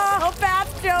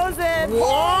 Path chosen!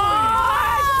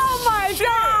 Oh my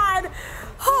God!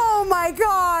 Oh my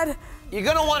God! You're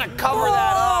gonna want to cover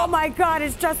that Oh up. my God,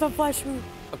 it's just a flesh wound.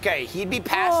 Okay, he'd be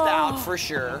passed out for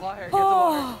sure. Wire. Get the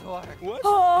wire. What?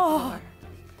 Oh.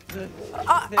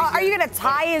 Are you gonna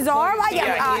tie his arm?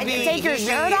 Take your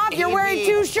shirt off? You're wearing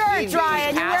two shirts,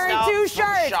 Ryan. You're wearing two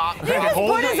shirts. You just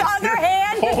put his other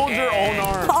hand Hold your own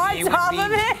arm. on He would top be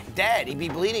of it. dead. He'd be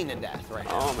bleeding to death right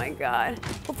now. Oh my God.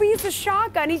 If we use a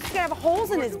shotgun, he's just gonna have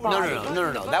holes in his body.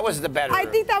 No. That was the better. I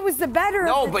think that was the better.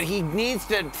 No, but he needs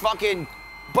to fucking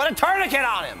put a tourniquet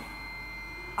on him.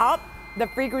 Up. The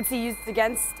frequency used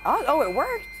against. Oh, it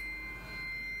worked.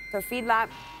 So feed lap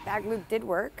bag loop did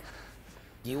work.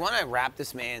 Do you want to wrap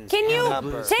this man's Can hand you up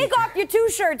or- take off your two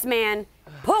shirts, man?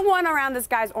 Put one around this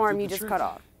guy's arm you just cut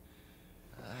off.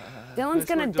 Dylan's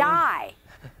gonna die.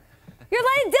 You're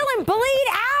letting Dylan bleed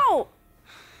out.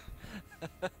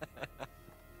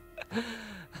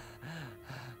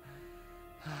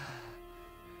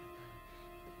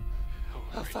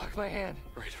 Oh fuck, my hand.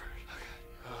 Right.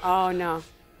 Oh no.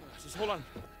 Just hold on.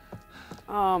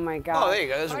 Oh my God. Oh, there you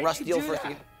go. There's a rust deal for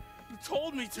you. You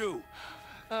told me to.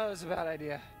 That was a bad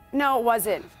idea. No, it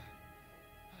wasn't.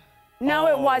 No,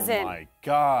 it wasn't. Oh my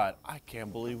God. I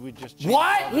can't believe we just changed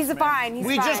What? all He's this, fine. He's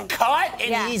We fine. just cut and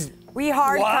Yeah. he's We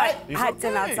hard What? cut He's Hudson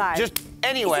okay. outside. just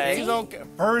anyway. He's okay.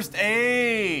 First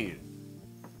aid.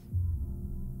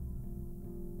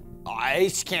 I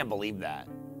just can't believe that.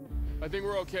 I think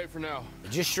we're okay for now. He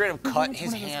just straight up cut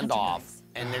his hand off,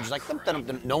 and they're just like, dum, dum,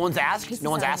 dum. No one's asked. No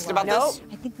one's asked about Nope. this.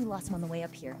 I think we lost him on the way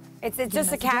up here. It's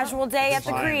just a casual day at the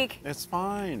Fine. creek. It's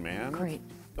fine, man. Great.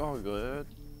 It's all good.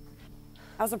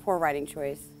 That was a poor writing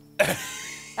choice.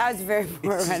 That was a very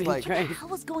poor writing What the choice. hell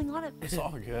was going on? It's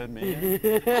all good, man.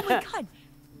 Oh my God.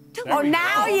 Oh,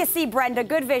 now you see Brenda.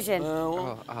 Good vision.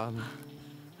 I'm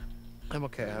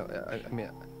okay. I mean,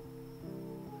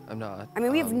 I'm not. I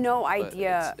mean, we have no but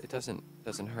idea. It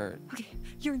doesn't hurt. Okay,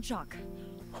 you're in shock.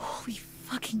 Holy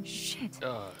fucking shit.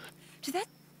 Did that?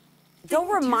 Don't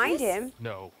do remind this? him.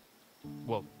 No.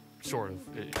 Well, sort of.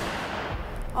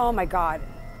 Oh my God.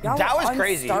 Y'all That were was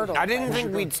crazy. unstartled I by didn't that.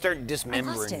 think we'd start I lost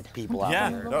dismembering it. people out Yeah.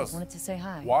 here. That was Wanted to say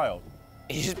hi. wild.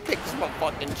 He just picks up a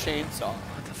fucking chainsaw.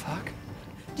 What the fuck?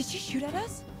 Did she shoot at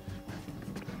us?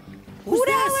 Who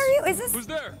the hell are you? Is Who's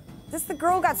there? this the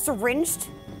girl who got syringed?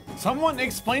 Someone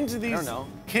explain to these know.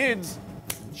 kids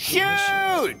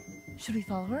Shoot! Should we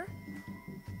follow her?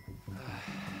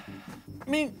 I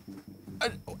mean,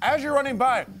 as you're running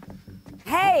by,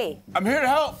 Hey! I'm here to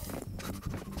help.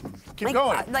 Keep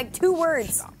going. Like 2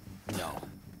 words. No.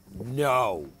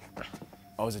 No.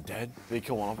 Oh, is it dead? Did they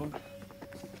kill one of them?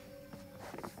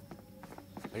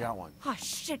 They got one. Oh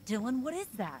shit, Dylan, what is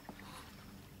that?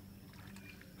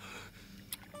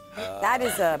 That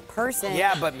is a person.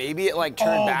 Yeah, but maybe it like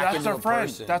turned back into our a friend.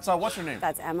 person. That's what's her name?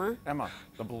 That's Emma. Emma.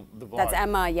 The blonde. That's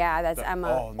Emma. Yeah, that's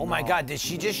Emma. Oh my God, did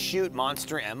she just shoot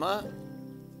Monster Emma?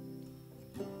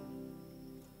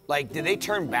 Like, did they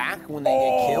turn back when they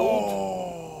get killed?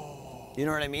 You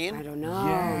know what I mean? I don't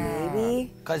know.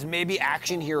 Maybe. Because maybe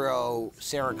action hero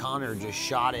Sarah Connor just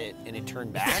shot it and it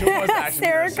turned back.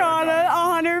 Sarah Connor,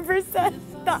 100%.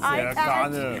 The eye Sarah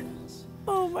patch. Connor.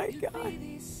 Oh my God.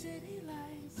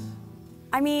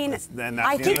 I mean, Then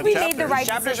I that's the think end of we the made the right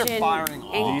Chapters are decision firing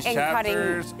in, These in cutting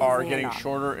chapters his are hand getting off.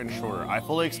 shorter and shorter. I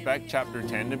fully expect chapter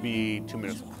 10 to be 2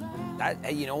 minutes long.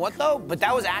 That, you know what though? But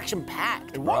that was action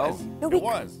packed. It was. No, It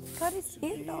was. Cut his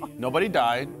hand off. Nobody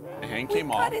died. The hand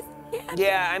came off. Cut his hand.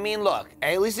 Yeah, I mean, look,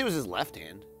 at least it was his left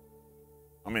hand.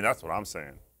 I mean, that's what I'm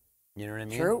saying. You know what I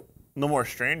mean? True. No more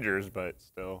strangers, but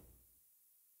still.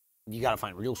 You gotta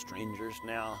find real strangers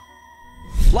now.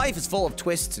 Life is full of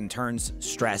twists and turns,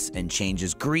 stress and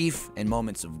changes, grief and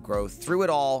moments of growth. Through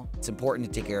it all, it's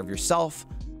important to take care of yourself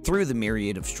through the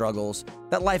myriad of struggles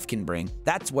that life can bring.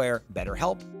 That's where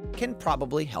BetterHelp can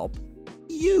probably help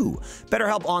you.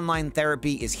 BetterHelp Online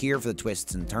Therapy is here for the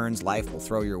twists and turns life will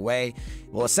throw your way. It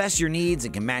will assess your needs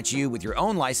and can match you with your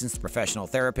own licensed professional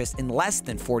therapist in less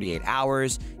than 48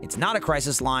 hours. It's not a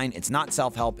crisis line. It's not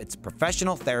self-help. It's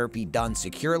professional therapy done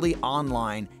securely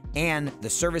online, and the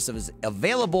service is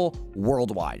available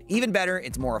worldwide. Even better,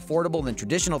 it's more affordable than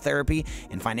traditional therapy,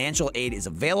 and financial aid is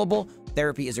available.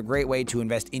 Therapy is a great way to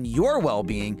invest in your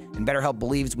well-being, and BetterHelp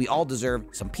believes we all deserve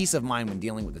some peace of mind when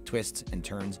dealing with the twists and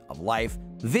turns of life.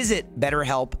 Visit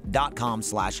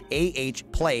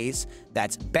betterhelp.com/ahplays.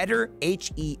 That's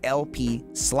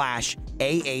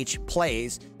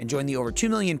BetterHelp/ahplays, and join the over 2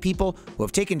 million people who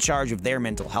have taken charge of their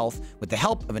mental health with the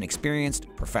help of an experienced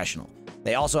professional.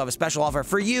 They also have a special offer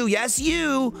for you, yes,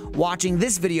 you, watching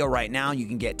this video right now. You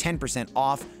can get 10%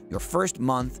 off your first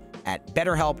month at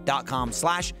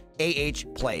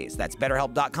betterhelp.com/ahplays. That's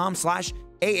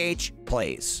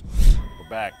betterhelp.com/ahplays. We're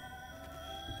back.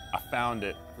 I found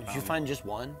it. Did you find just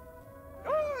one?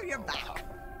 Oh, you're back.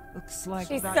 Looks like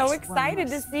She's that's so excited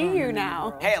to one see you less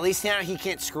now. Hey, at least now he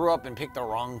can't screw up and pick the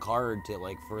wrong card to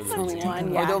like further. Only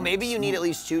one, yeah. Although maybe you need at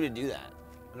least 2 to do that.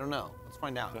 I don't know. Let's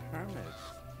find out. The Hermit.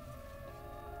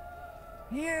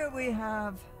 Here we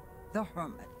have the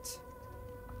Hermit.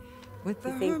 With the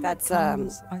You think Hermit that's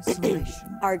comes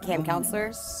isolation, our camp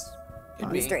counselor,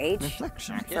 loneliness, Mr. H,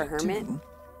 reflection for Hermit? too.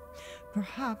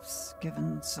 Perhaps,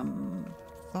 given some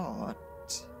thought,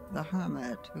 the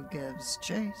Hermit who gives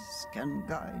chase can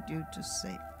guide you to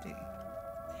safety.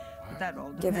 But that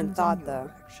all depends Given on thought, your though.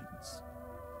 actions,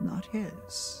 not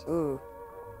his. Ooh.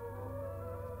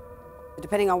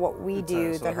 Depending on what we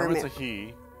do, So the Hermit's Hermit. a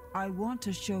he. I want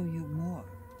to show you more.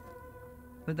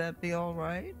 Would that be all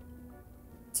right?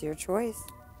 It's your choice.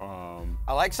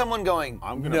 I like someone going,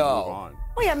 I'm gonna no. move on.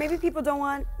 Well, yeah, maybe people don't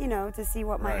want, to see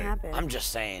what might Right. happen. I'm just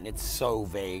saying, it's so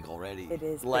vague already. It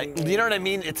is like, pretty you know what I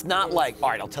mean? It's not like, all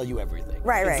right, I'll tell you everything.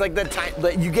 Right, It's right. like the time,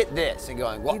 but you get this and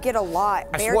going, well, You get a lot.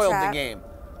 I Bear spoiled trap. the game.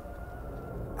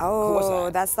 Oh, was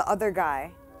that? that's the other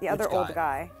guy. The other Which old guy?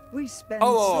 guy. We spend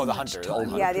Oh, so the much hunter, the time old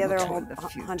hunter. Yeah, the other looking old at the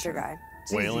hunter future. guy.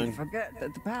 It's easy to Waylon? forget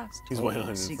that the past He's holds Waylon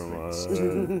from secrets.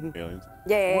 Aliens.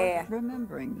 Yeah. Worth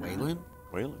remembering that. Waylon?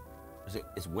 Waylon.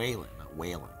 It's Waylon, not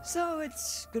Waylon. So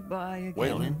it's goodbye again.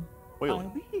 Waylon. I'll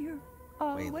Waylon. be here.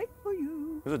 I'll Waylon. wait for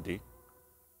you. There's a D.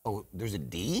 Oh, there's a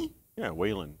D? Yeah,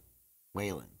 Waylon.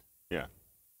 Wayland. Yeah.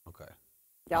 Okay.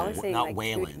 Y'all are Not saying like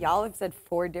Wayland. y'all have said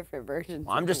 4 different versions.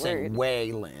 Well, I'm of just the saying word.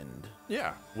 Wayland.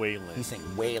 Yeah. Waylon. He's saying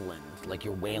Wayland, like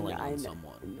you're wailing I on know.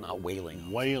 someone, not wailing.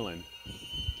 Waylon.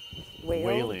 Whale.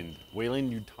 Wayland.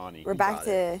 Wayland Yutani. We're back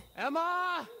to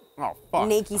Emma! Oh, fuck.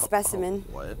 Naked specimen.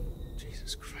 What?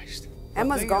 Jesus Christ.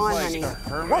 Emma's thing is, gone, like, honey. the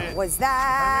Hermit- What was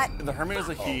that? The Hermit is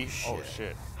a he. Oh,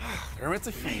 shit. The Hermit's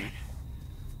a he.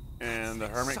 And the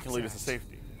Hermit can lead us to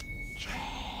safety.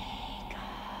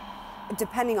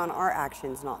 Depending on our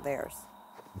actions, not theirs.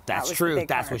 That's was the true. big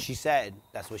That's part. what she said.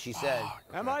 That's what she said.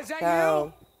 Emma, is that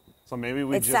So So maybe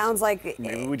we it sounds like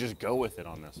maybe we just go with it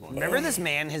on this one. Remember, this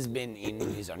man has been in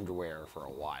his underwear for a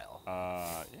while.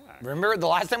 Yeah. Remember the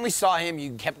last time we saw him,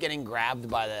 you kept getting grabbed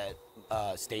by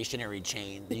that stationary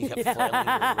chain that you kept flailing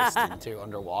your wrist into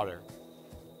underwater.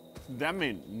 That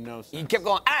made no sense. You kept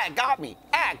going, ah, it got me,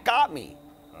 ah, it got me.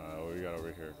 What we got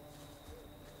over here?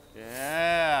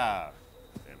 Yeah.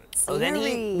 Damn it. Oh,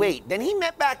 then he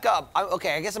met back up.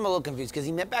 Okay, I guess I'm a little confused because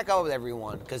he met back up with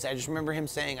everyone because I just remember him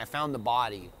saying, I found the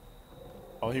body.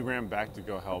 Oh, he ran back to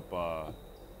go help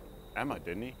Emma,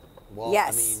 didn't he? Well,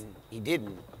 Yes. I mean, he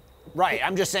didn't. Right,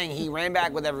 I'm just saying he ran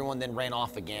back with everyone, then ran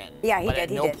off again. Yeah, he but did, at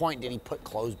he no did. point did he put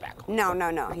clothes back on.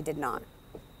 No, he did not.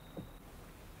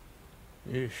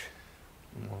 Yeesh.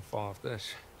 I'm gonna fall off this.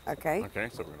 Okay. Okay,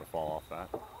 so we're gonna fall off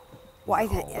that. Well,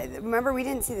 remember we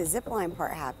didn't see the zip line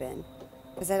part happen.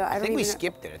 Because I think don't we even know-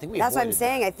 skipped it. I think we That's what I'm avoided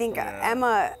saying. that. I think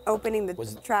Emma opening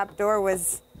the trap door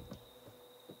was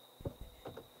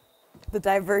the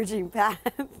diverging path.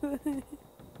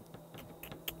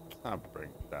 I'll bring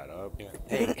that up. Yeah.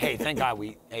 Hey, thank God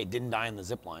we didn't die in the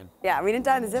zip line. Yeah, we didn't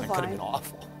die in the zip That line. could have been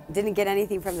awful. Didn't get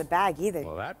anything from the bag either.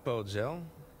 Well, that bodes ill.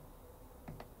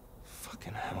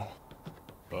 Fucking hell.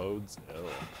 Bodes ill.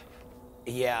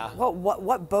 Yeah.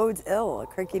 What bodes ill? A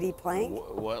crickety plank?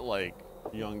 What like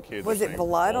young kids? Was are it saying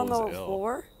blood on the bodes ill?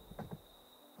 floor?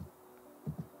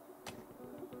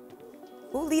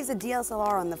 Who leaves a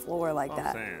DSLR on the floor like I'm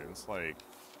that? saying it's like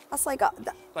That's like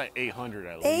like 800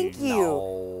 at Thank least. you.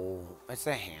 No, it's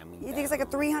a hammy. You think it's like a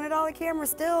 $300 camera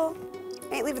still?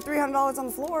 Ain't leaving $300 on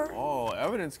the floor. Oh,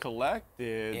 evidence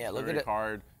collected. Yeah, look Memory at it.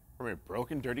 Card from a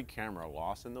broken, dirty camera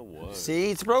lost in the woods. See,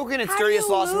 it's broken. It's How dirty. do It's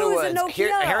you lost in the lose a woods.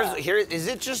 Nokia? Here. Is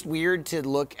it just weird to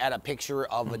look at a picture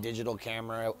of a digital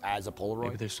camera as a Polaroid?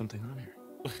 Maybe there's something on here.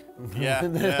 Yeah.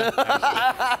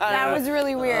 That was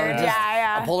really weird.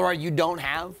 Yeah. A Polaroid you don't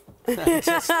have? it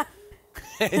just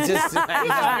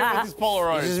These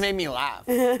Polaroids. It just made me laugh.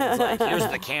 It's like, here's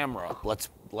the camera. Let's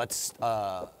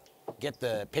get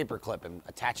the paper clip and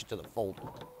attach it to the folder.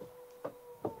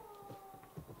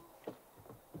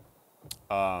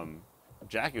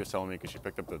 Jackie was telling me because she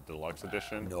picked up the deluxe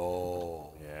edition.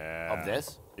 No. Yeah. Of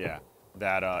this? Yeah.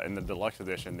 That in the deluxe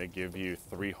edition they give you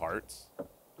 3 hearts,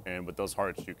 and with those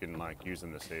hearts you can like use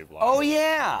them to save lives. Oh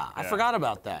yeah, I Yeah. forgot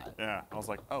about that. Yeah. I was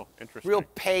like, oh, interesting. Real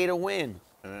pay to win.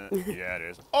 And then, yeah, it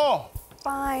is. Oh.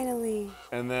 Finally.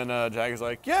 And then Jackie's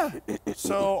like, yeah,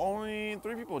 so only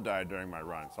 3 people died during my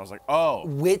run. So I was like, oh.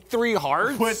 With 3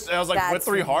 hearts? I was like, with That's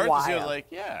 3 hearts? And she was wild. like,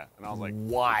 yeah. And I was like,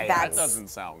 Why? that doesn't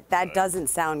sound good. That doesn't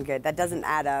sound good. That doesn't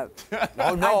add up.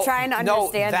 Oh, no, I'm trying to understand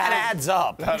no, that that. adds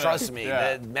up. That Trust adds- me.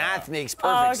 yeah. The math makes Oh,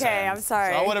 perfect sense. okay, I'm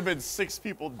sorry. So I would have been 6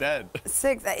 people dead.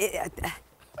 6.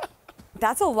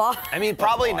 That's a lot. I mean,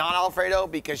 probably not Alfredo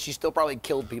because she still probably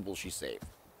killed people she saved.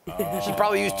 She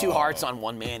probably used 2 hearts on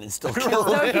one man and still killed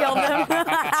him. Still killed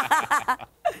him.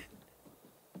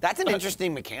 That's an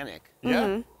interesting mechanic.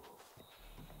 Yeah.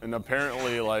 And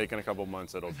apparently, like in a couple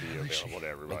months, it'll be available to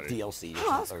everybody. Like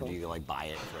DLC, or do you like buy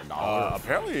it for $1?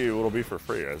 Apparently, it'll be for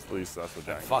free. At least that's what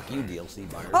Jack. Fuck you,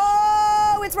 DLC buyers.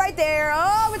 Oh, it's right there.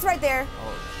 Oh, it's right there.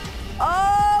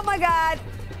 Oh my God.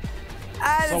 So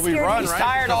that we scared run, me. He's right?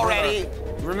 tired Because we're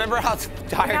already. Remember how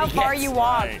tired How he far gets. you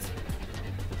walked. Right.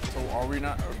 So are we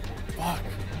not? Fuck.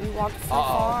 You walked so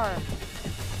far.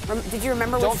 Did you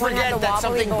remember Don't which one had forget the that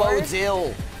wobbly something board? bodes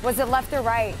ill. Was it left or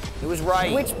right? It was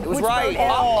right. Which it was bode right. ill?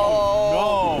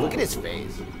 Oh, no. Look at his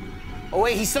face. Oh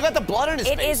wait, he's still got the blood on his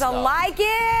face. It is a though.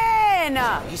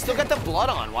 lichen. He's still got the blood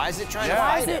on. Why is it trying to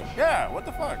Yeah. fight it? Yeah. What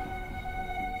the fuck?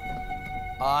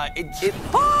 It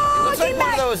Oh, looks like one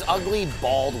T-Mac. of those ugly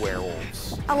bald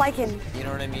werewolves. A lichen. You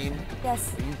know what I mean?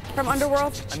 Yes. From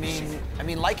Underworld. I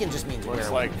mean, lichen just means Looks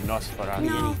werewolf. like Nosferatu.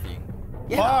 No. Anything.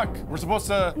 Yeah. Fuck. We're supposed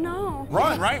to No.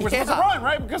 run, right? We're supposed to Yeah. run,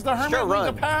 right? Because the hermit Sure, leads run.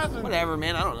 the path. And... Whatever,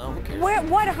 man. I don't know. Who cares?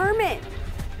 What hermit?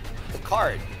 The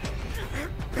card.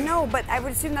 No, but I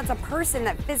would assume that's a person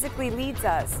that physically leads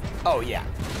us. Oh yeah.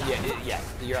 Yeah.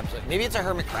 You're absolutely. Maybe it's a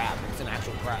hermit crab. It's an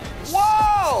actual crab.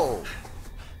 Whoa!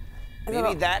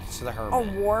 Maybe that's the hermit.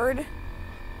 A ward?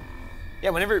 Yeah.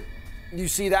 Whenever you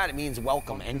see that, it means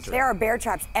welcome. Enter. There are bear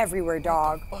traps everywhere,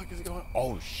 dog. What the fuck is going on?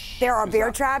 Oh shit. There are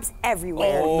bear traps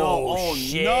everywhere. Oh,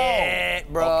 shit,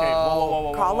 no. bro. Okay,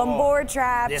 whoa. Call them board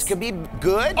traps. This could be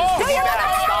good. Oh, This could be no,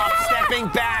 bad. no, Stop stepping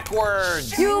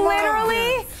backwards. You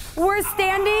literally were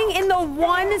standing in the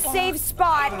one safe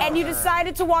spot and you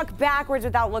decided to walk backwards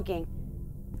without looking.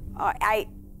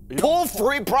 Pull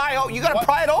free, pry. Oh, you gotta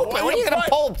pry it open. What are you gonna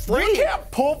pull free? You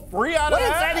can't pull free out What of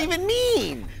does that. that even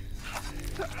mean?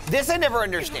 This I never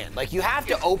understand. Like, you have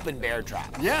to open bear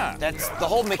traps. Yeah. That's the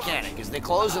whole mechanic, is they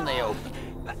close and they open.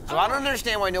 So I don't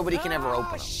understand why nobody can ever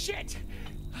open them. Shit.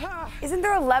 Isn't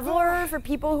there a leveler for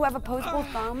people who have opposable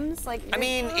thumbs? Like, I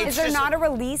mean, it's is there just- not a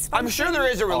release function? I'm sure there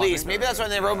is a release. Maybe that's why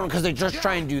they never open them, because they just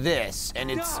try and do this, and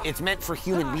it's meant for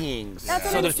human beings. That's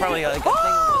what So I'm there's probably saying. like a thing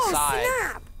on the Oh, side.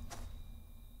 snap.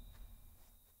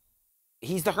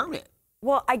 He's the hermit.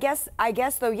 Well, I guess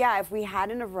though, yeah. If we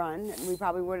hadn't have run, we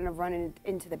probably wouldn't have run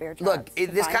into the bear trap. Look,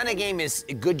 this kind of game is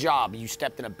a good job. You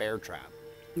stepped in a bear trap.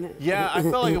 Yeah, I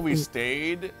felt like if we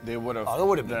stayed, they would have. Oh, it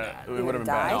would have been bad. It would have been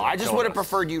bad. No, I just would have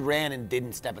preferred you ran and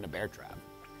didn't step in a bear trap.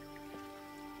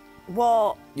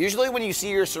 Well, usually when you see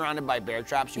you're surrounded by bear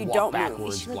traps, you walk don't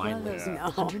backwards move. blindly. No.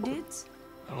 100 dudes?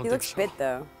 He looks fit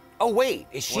though. Oh wait,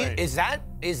 is she? Is that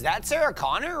Sarah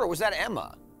Connor or was that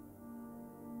Emma?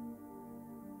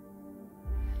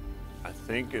 I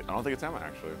don't think it's Emma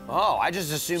actually. Oh, I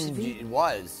just assumed it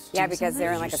was. Yeah, because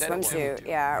they're in like a said it was. swimsuit,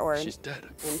 yeah, or She's dead.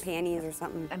 in panties or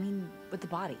something. I mean, with the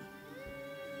body.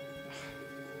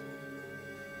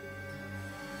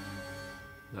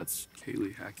 That's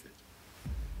Kaylee Hackett.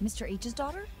 Mr. H's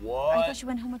daughter? What? I thought she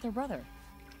went home with her brother.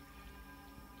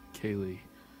 Kaylee.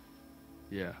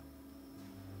 Yeah.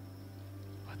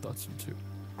 I thought so too.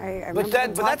 But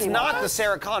that's not the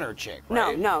Sarah Connor chick,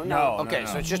 right? No. Okay,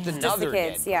 so it's just It's another the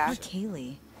kids, dead yeah. person.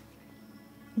 Kaylee.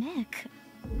 Nick.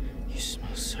 You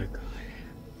smell so good.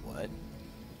 What?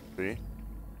 See?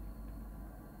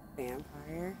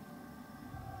 Vampire.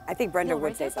 I think Brenda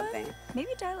would say something. Maybe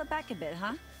dial it back a bit,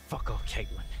 huh? Fuck off,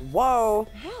 Caitlin. Whoa.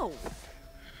 Whoa.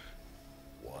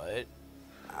 What?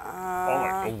 Oh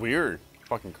my, weird.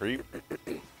 Fucking creep.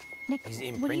 Nick, He's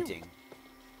imprinting.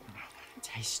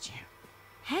 Taste you.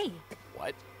 Hey.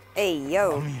 What? Hey,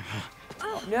 yo.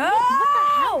 Oh, No!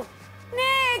 What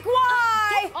Nick,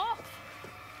 why? the hell?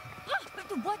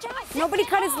 Watch out. Nobody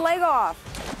cut his leg off.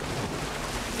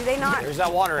 Do they not? There's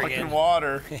that water Fucking again.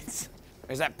 water.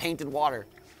 There's that painted water.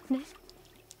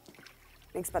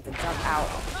 Nick's about to jump out.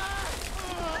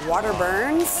 Water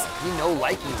burns. You know,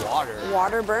 likey water.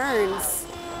 Water burns.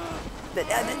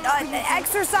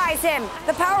 Exercise him.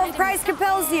 The power of Christ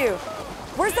compels you.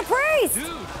 Where's the priest?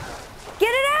 Get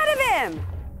it out of him.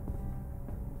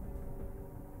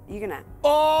 You gonna?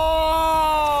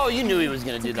 Oh, you knew he was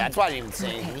gonna do that. That's why I didn't even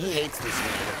say anything. He hates this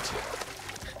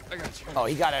man. I got you. Oh,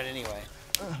 he got out anyway.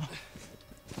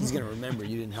 He's gonna remember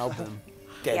you didn't help him.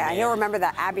 Dead man. He'll remember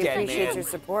that. Abby Dead appreciates man. your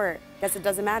support. Guess it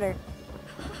doesn't matter.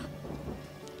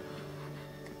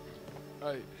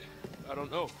 I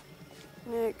don't know.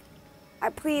 Nick,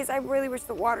 I really wish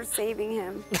the water's saving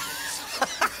him.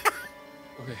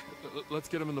 Okay, let's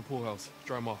get him in the pool house.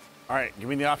 Dry him off. All right, give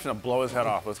me the option to blow his head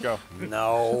off. Let's go.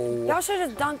 No. Y'all should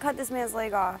have just cut this man's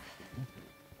leg off.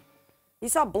 You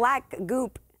saw black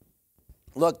goop.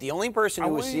 Look, the only person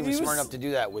who was he even was- smart enough to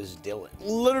do that was Dylan.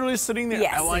 Literally sitting there.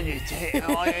 Yes. I want you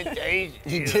to taste.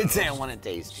 He did say I want to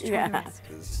taste you. Yeah.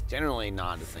 It's generally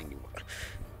not a thing you want.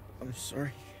 I'm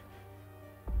sorry.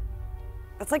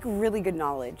 That's like really good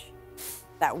knowledge.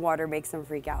 That water makes him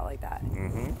freak out like that.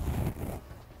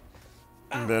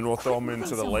 And then we'll throw them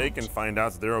into the lake and find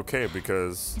out that they're okay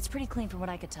because It's pretty clean from what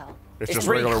I could tell. it's It's just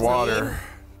pretty regular clean. water.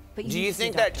 But Do need you to see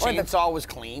think a that doctor. chainsaw was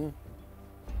clean?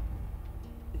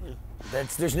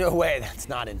 There's no way that's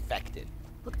not infected.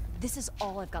 Look, this is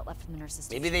all I've got left from the nurse's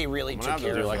station. Maybe they really I'm took gonna have to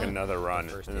care do of like him. another run,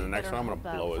 first and the aid. next Better one I'm gonna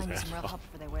hope, blow his find head some real off. help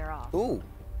before they wear off. Ooh.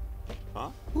 Huh?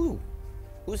 Ooh.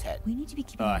 Whose head? We need to be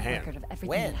keeping a hand. record of everything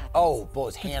When? that happens. Oh, blow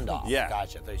his hand off. Yeah.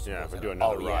 Gotcha. I thought you said Yeah, blow if his we do head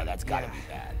another off. Oh, yeah, run. that's gotta be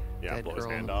bad. Yeah, Dead blow his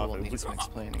girl in hand the off. pool And needs some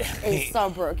explaining. It's so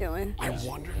broken. I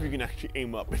wonder if you can actually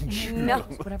aim up and shoot. No.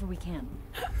 Whatever we can.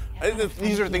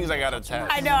 These are things I gotta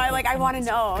test. I know. I want to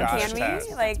know. Gosh, Can we?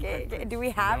 Tess. Like, do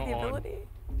we have the Now on. ability?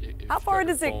 If How you far got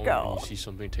your does it phone go? and You see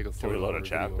something, take a we photo load or a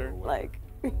video chapter? or whatever.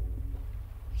 Like,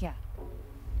 Yeah.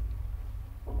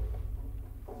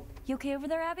 You okay over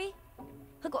there, Abby?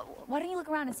 Look, why don't you look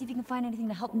around and see if you can find anything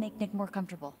to help make Nick more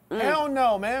comfortable? Hell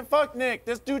no, man. Fuck Nick.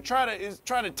 This dude is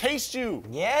trying to taste you.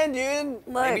 Yeah, dude.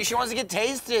 Maybe Look. she wants to get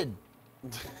tasted.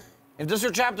 If this were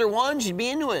chapter 1, she'd be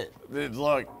into it.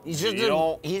 Look, He's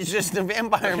just a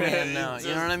vampire man now. You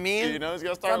know what I mean? You know, he's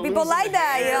gonna start some people losing like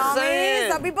that. You know what I Saying.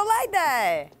 mean? Some people like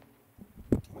that.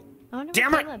 I wonder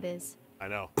Damn what it. Caleb is. I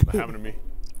know. That happened to me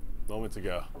moments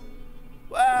ago.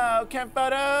 Wow, camp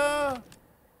photo.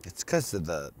 It's because of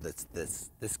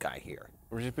this guy here.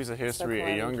 Where's your piece of history? So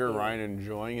A younger cute. Ryan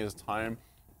enjoying his time.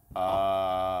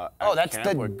 Oh, at that's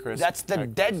camp with Chris. that's the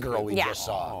at dead Chris- girl we Yeah. just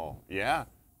saw. Oh, yeah.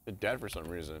 They're dead for some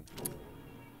reason.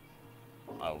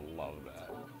 I love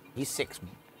that. He's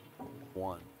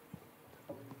 6'1".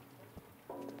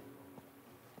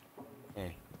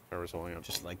 Hey, Trevor's holding up.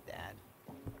 just like Dad.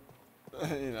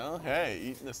 You know, hey,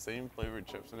 eating the same flavored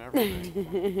chips and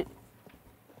everything.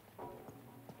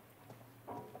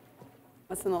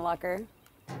 What's in the locker?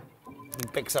 He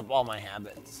picks up all my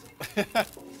habits.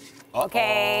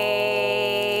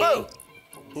 Okay. Boo!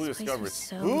 Who This place discovered was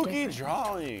so spooky different.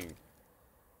 drawing?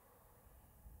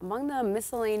 Among the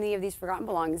miscellany of these forgotten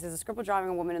belongings is a scribble drawing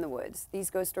of a woman in the woods. These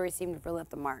ghost stories seem to have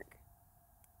left a mark.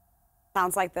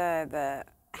 Sounds like the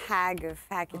hag of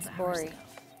Hackett's Quarry.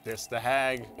 It's the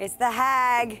hag. It's the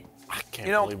hag. I can't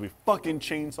believe we fucking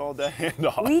chainsawed that hand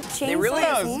off. We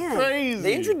chainsawed his hand. Crazy.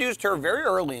 They introduced her very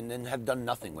early and then have done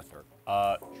nothing with her.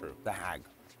 True. The hag.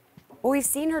 Well, we've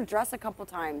seen her dress a couple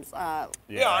times.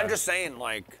 Yeah, I'm just saying,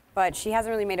 like. But she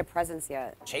hasn't really made a presence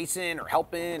yet. Chasing or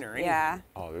helping or anything. Yeah.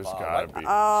 Oh, there's gotta be.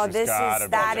 Oh, There's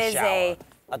that is a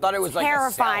I thought it was like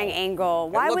terrifying a cell. angle.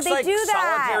 Why would looks they like do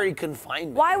that? Solitary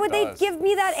confinement. Why would they give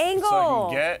me that angle?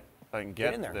 So I can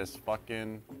Get in get there. this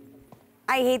fucking.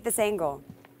 I hate this angle.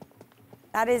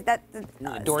 That is that.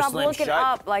 Door Stop slammed looking shut.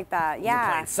 up like that. You're Yeah.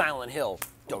 playing Silent Hill,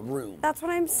 the room. That's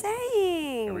what I'm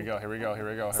saying. Here we go. Here we go. Here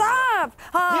we go. Stop!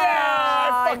 Yeah,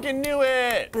 I fucking knew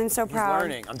it. I'm so proud. He's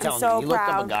learning. I'm telling so you, he looked up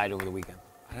proud. a guide over the weekend.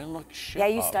 I didn't look shit. Yeah,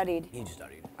 you up. studied. He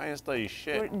studied. I didn't study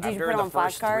shit. Did you After put the on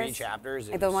first flashcards? 3 chapters,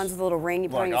 it Like the was ones with a little ring you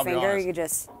put on your I'll be finger. honest. You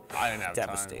just. I didn't have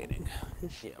devastating.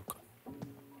 Yeah.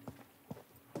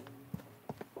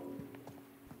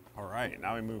 All right,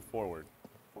 now we move forward.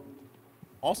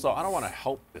 Also, I don't want to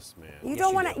help this man. You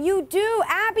don't want to. You do.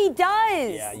 Abby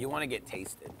does. Yeah, you want to get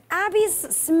tasted. Abby's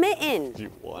smitten.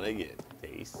 You want to get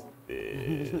tasted.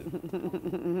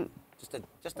 Just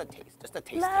a taste. Just a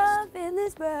taste. Love in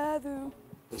this bathroom.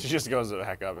 She just goes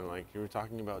back up and like, you were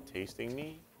talking about tasting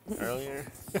me earlier?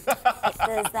 Does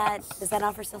that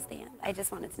offer still stand? I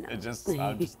just wanted to know.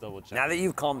 I'll just double check. Now that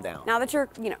you've calmed down. Now that you're,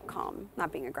 calm,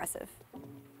 not being aggressive.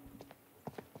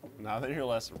 Now that you're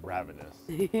less ravenous.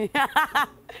 How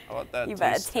about that You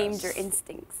better taste tamed test? your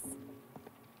instincts.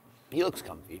 He looks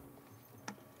comfy.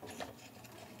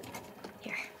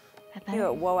 Here.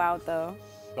 Ew, whoa out though.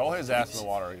 Throw his ass in the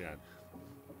water again.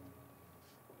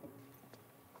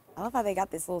 I love how they got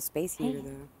this little space heater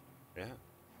though. Yeah.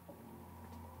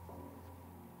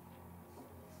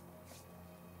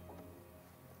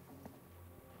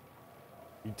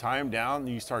 You tie him down,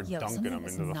 you start Yo, dunking something him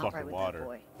is into the not fucking right with that water.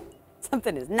 boy.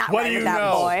 Something is not What right do you with that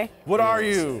know? boy. What are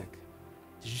you?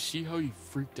 Did you see how he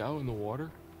freaked out in the water?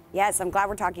 Yes, I'm glad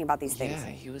we're talking about these things. Yeah,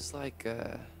 he was like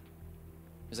a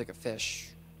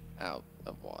fish out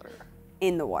of water,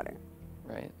 In the water.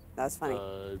 right? That's funny.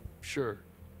 Sure.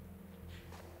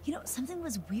 You know, something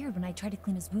was weird when I tried to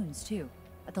clean his wounds too,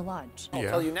 at the lodge. I'll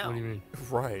tell you now. What do you mean?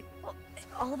 Right. Well,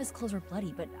 all of his clothes were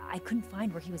bloody, but I couldn't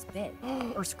find where he was bit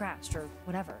or scratched or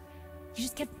whatever. He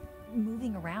just kept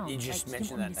moving around. You just like,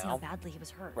 mentioned didn't that want me to see now? how badly he was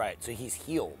hurt. Right, so he's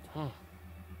healed. Huh.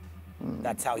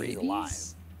 That's how he's alive.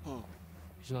 Rabies? Oh.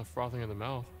 He's not frothing at the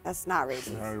mouth. That's not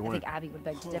rabies. I think Abby would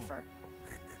beg to differ.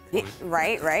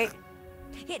 Right?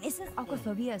 Yeah, isn't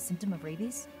aquaphobia a symptom of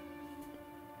rabies?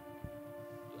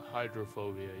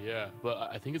 Hydrophobia, yeah. But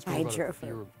I think it's more about a Hydrophobia.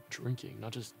 fear of drinking,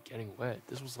 not just getting wet.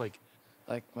 This was like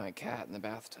my cat in the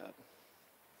bathtub.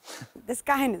 This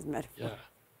guy and his metaphor. Yeah.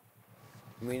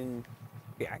 I mean,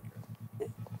 be accurate.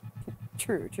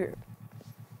 True.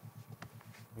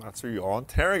 That's where you all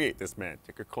interrogate this man.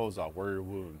 Take your clothes off. Where are your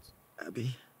wounds?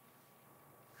 Abby.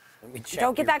 Let me check.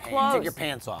 Don't get your that pants. close. Take your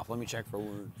pants off. Let me check for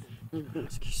wounds.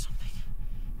 Ask you something.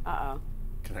 Uh-oh.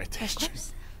 Can I taste you?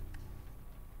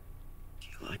 Do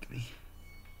you like me?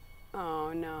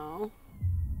 Oh no.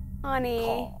 Honey.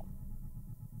 Calm.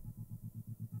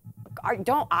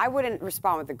 I wouldn't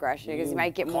respond with aggression because you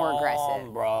might get more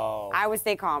aggressive. Bro. I would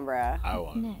stay calm, bruh. I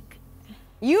want to Nick.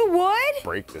 You would?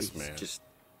 break this man. Just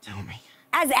tell me.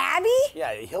 As Abby?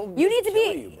 Yeah, he'll You need to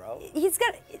kill be. you, bro.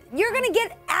 You're gonna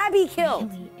get Abby killed.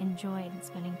 Really enjoyed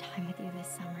spending time with you this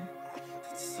summer.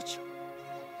 That's such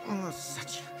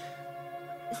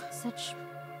Such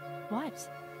what?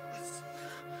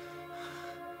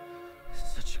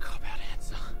 such a cop-out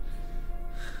answer.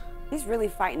 He's really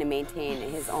fighting to maintain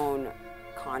his own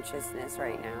consciousness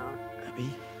right now. Abby,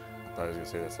 I thought he was going to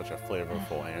say that's such a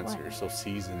flavorful answer. You're so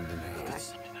seasoned in I've got it.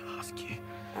 something to ask you.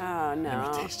 Oh Let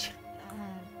no. me taste you.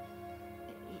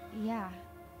 Yeah.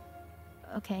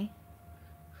 Okay.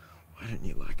 Why don't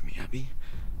you like me, Abby?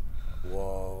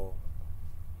 Whoa.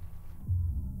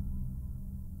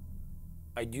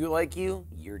 I do like you.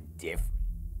 You're different.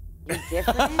 You're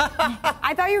different?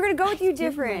 I thought you were gonna go with you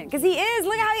different. Because he is.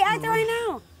 Look how he acted right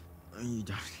now. You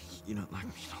don't like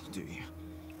me at all, do you?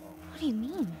 What do you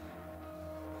mean?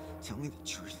 Tell me the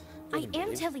truth. I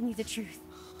am telling you the truth.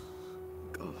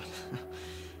 God.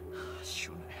 I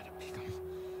sure know how to pick 'em.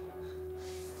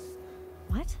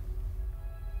 What?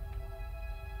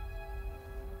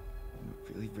 You're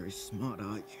not really very smart,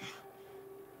 are you?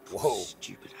 Whoa.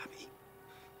 Stupid Abby.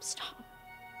 Stop.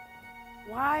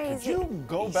 Why is Could it? you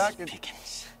go back and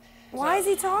Why is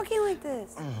he talking like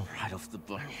this? Right off the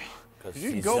bone. could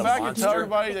you go back and tell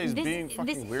everybody that he's This- being this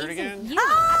fucking weird isn't again? you.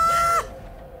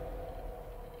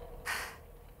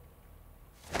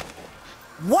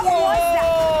 What was that?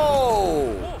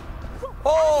 Whoa!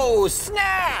 Oh,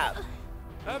 snap!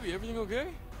 Abby, everything okay?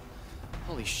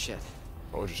 Holy shit.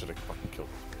 Oh, you should have fucking killed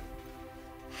him.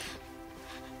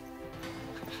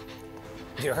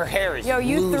 Dude, her hair is Yo,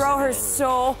 you losing throw her it.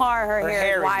 so hard, her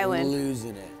hair is wildin'.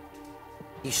 losing it.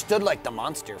 He stood like the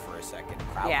monster for a second.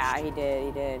 Crouched. Yeah, he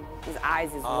did. His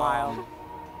eyes is wild.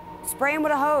 Spray him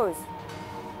with a hose.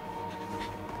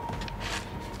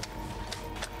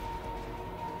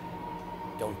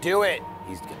 Don't do it.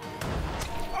 He's good.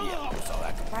 Yeah, I saw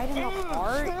that. Right in the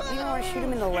heart? You don't want to shoot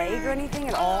him in the leg or anything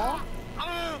at all?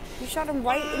 You shot him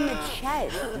right in the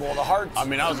chest. Well, the heart. I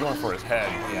mean, I was going for his head,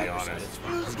 to be honest.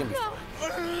 He's gonna be fine.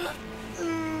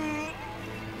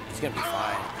 He's gonna be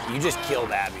fine. You just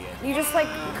killed Abby. You just like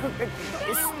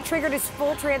triggered his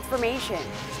full transformation.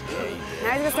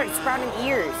 Now he's gonna start sprouting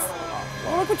ears.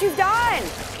 Oh, look what you've done!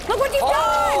 Look what you've done!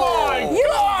 My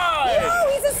God! No,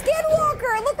 he's a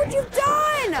skinwalker! Look what you've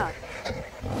done!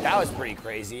 That was pretty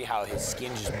crazy how his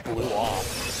skin just blew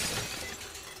off.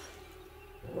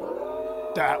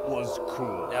 That was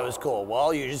cool. That was cool.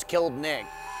 Well, you just killed Nick.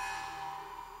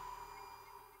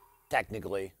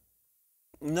 Technically.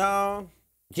 No.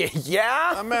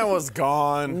 Yeah? That man was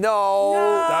gone. No.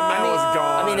 That man was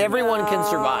gone. I mean, everyone can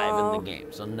survive in the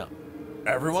game, so no.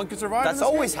 Everyone can survive in That's this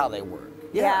always game? how they work.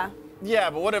 Yeah. Yeah,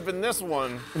 but what if in this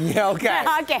one? Yeah, okay.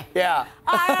 Okay. Yeah.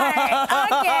 All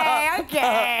right.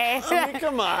 Okay. I mean,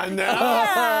 come on now.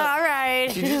 Yeah, all right.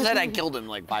 She just said I killed him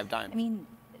like 5 times. I mean,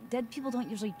 dead people don't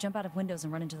usually jump out of windows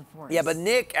and run into the forest. Yeah, but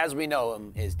Nick, as we know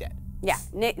him, is dead. Yeah,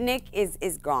 Nick is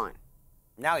gone.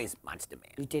 Now he's Monster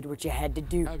Man. You did what you had to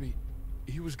do. Abby,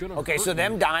 he was gonna Okay, hurt so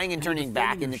them you. dying and You were turning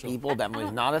back defending into yourself. people, that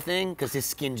was not a thing, because his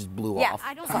skin just blew Yeah, off.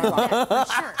 I don't think that,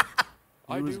 for sure.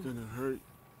 I was do. gonna hurt.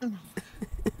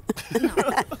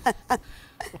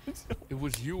 It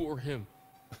was you or him.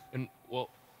 And, well,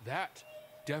 that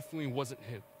definitely wasn't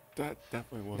him. That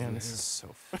definitely wasn't. Man, this is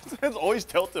so It's always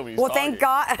tilted when he's Well, talking. thank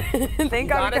God. Thank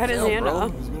God he got his kill, hand bro.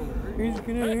 up. He's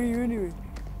gonna hear you anyway.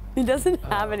 He doesn't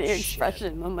have any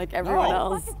expression unlike everyone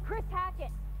else. Chris Hackett.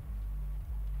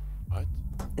 What?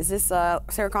 Is this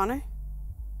Sarah Connor?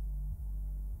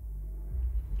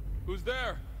 Who's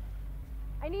there?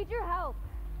 I need your help.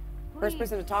 First Please.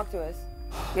 person to talk to us.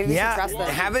 Maybe we should Yeah, trust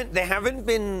them. they haven't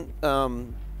been,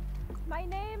 My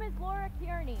name is Laura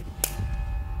Kearney.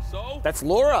 So? that's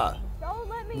Laura. Don't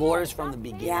let me. Laura's from the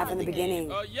beginning. Yeah, from the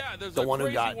beginning. Yeah, there's The a one who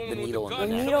crazy got woman the with needle a in gun.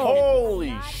 the neck. Needle.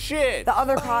 Holy shit! The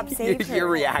other cop saved her. Your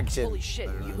reaction. Holy shit.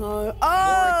 Oh!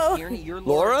 Laura Kearney? You're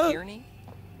Laura Laura? Kearney?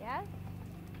 Yes.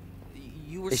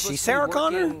 You were Is she supposed to be Sarah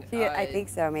Connor? working, Yeah, I think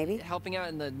so, maybe. helping out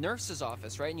in the nurse's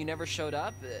office, right? And you never showed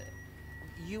up?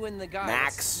 You and the guy.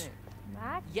 Max. what's his name?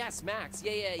 Max. Yes, Max.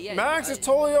 Yeah. Max is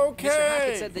totally okay. Mr.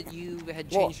 Hackett said that you had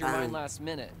changed your Well, mind last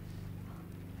minute.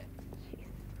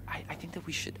 I think that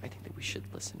we should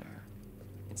listen to her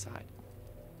inside.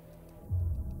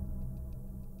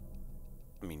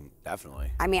 I mean,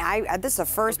 definitely. I mean, this is the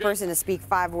first person to speak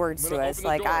 5 words I'm to gonna us. open the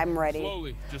Like, door, I'm ready.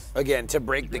 Slowly. Just Again, to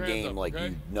break the Keep your hands game, up, like, okay?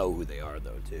 you know who they are,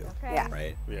 though, too. Okay. Yeah.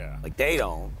 Right? Yeah. Like, they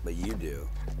don't, but you do.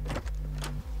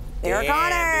 Sarah Damn,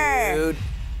 Connor! dude.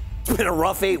 It's been a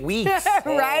rough 8 weeks.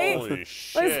 Right? Holy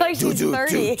shit. Looks like she's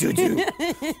 30. Damn.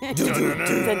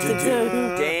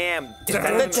 Is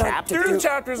that the chapter? 2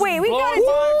 chapters. Wait, we got blown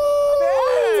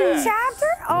a by. chapter?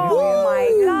 Oh my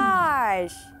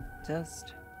gosh.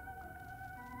 Just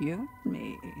you and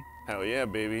me. Hell yeah,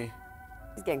 baby.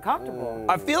 He's getting comfortable.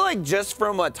 I feel like just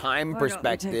from a time Why don't we take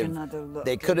perspective, another look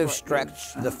they could at have what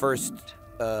stretched we've the first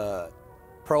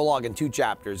prologue in 2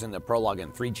 chapters and the prologue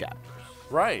in 3 chapters.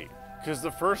 Right. Because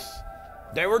the first.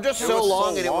 They were just It so was so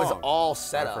long and it was long. all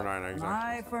set Eye for up. an eye, exactly.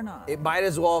 Eye for an eye. It might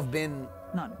as well have been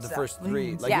Not the first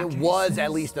exactly 3. Like, Yeah. it was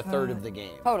at least a third of the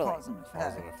game. Totally. Cause and effect.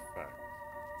 Cause and effect.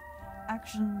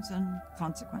 Actions and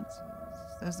consequences.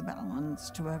 There's a balance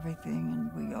to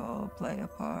everything, and we all play a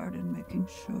part in making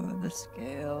sure the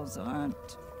scales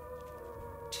aren't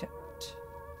tipped.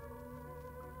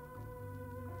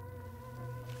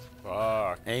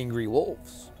 Fuck. Angry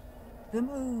wolves. The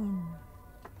moon.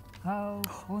 How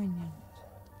poignant.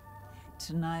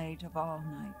 Tonight of all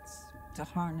nights, to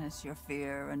harness your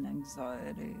fear and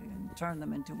anxiety and turn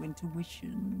them into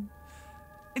intuition.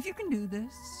 If you can do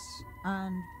this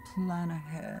and plan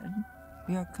ahead,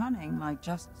 your cunning might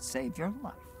just save your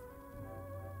life.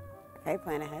 Okay,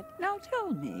 plan ahead. Now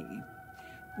tell me,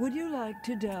 would you like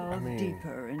to delve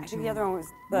deeper into I think the other one was,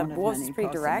 the one of wolves many is pretty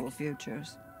possible direct.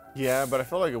 futures? Yeah, but I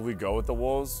feel like if we go with the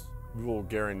wolves, we will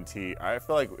guarantee. I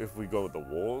feel like if we go with the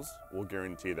wolves, we'll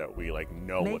guarantee that we like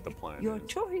know what the plan Your is.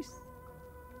 choice.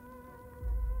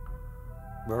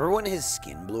 Remember when his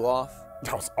skin blew off?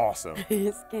 That was awesome.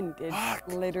 His skin did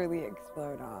literally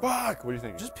explode off. Fuck! What do you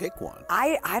think? Just pick one.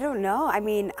 I don't know. I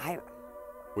mean, What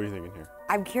are you thinking here?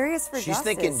 I'm curious for She's justice.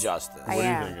 thinking justice. I What are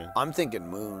am. you thinking? I'm thinking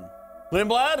moon.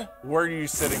 Lindblad, where are you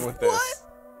sitting with this?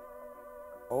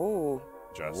 Oh.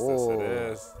 Justice Whoa. it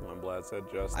is. Lindblad said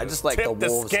justice. I just like Tip the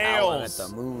wolves howling at scales.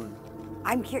 the moon.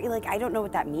 I'm curious. Like, I don't know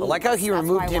what that means. I like how he That's why I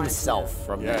removed wanted to himself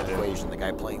from Yeah, the it did. equation, the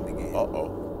guy playing the game.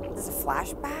 Uh-oh. Is it a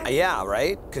flashback? Yeah,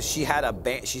 right? Because she had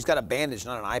she's got a bandage,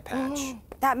 not an eye patch.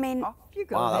 That made. Wow,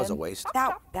 that was a waste.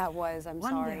 That was. I'm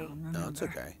sorry. No, it's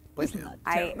okay. Blame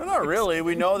you. No, not really.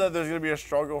 We know that there's going to be a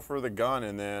struggle for the gun,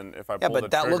 and then if I Yeah, pull the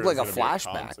but that looked trigger, like a it's gonna be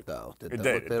flashback, conflict. though. It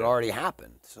did. It already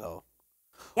happened, so.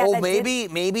 Yeah, Oh, that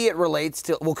maybe it relates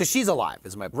to, well, because she's alive,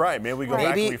 is my point. Right, maybe we go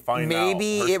back and we find out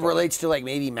Maybe her it story. relates to, like,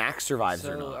 maybe Max survives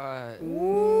or not.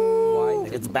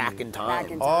 Like, it's back in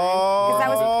time. All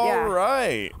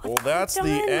right. Well, that's the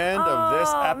end of this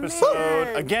episode.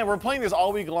 man. Again, we're playing this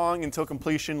all week long until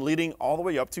completion, leading all the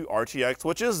way up to RTX,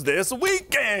 which is this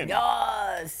weekend.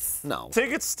 Yes. No.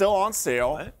 Tickets still on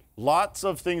sale. Lots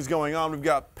of things going on. We've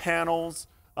got panels.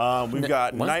 We've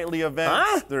got what? nightly events.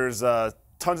 Huh? There's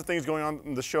tons of things going on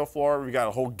in the show floor. We've got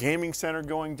a whole gaming center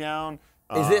going down.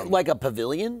 Is it like a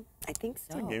pavilion? I think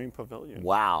so. It's a gaming pavilion.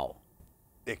 Wow.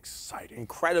 Exciting.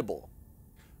 Incredible.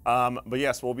 But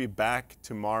yes, we'll be back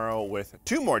tomorrow with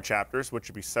 2 more chapters, which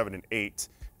would be 7 and 8.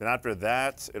 Then after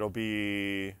that, it'll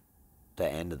be The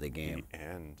end of the game. the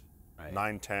end. Right.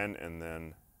 9, 10, and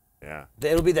then, yeah.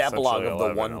 It'll be the epilogue of the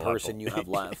Essentially 11, one person you have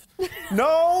left.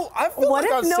 No, I feel What like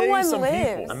if I've no saved one some lives?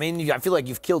 people. I mean, I feel like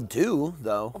you've killed 2,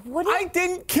 though. What I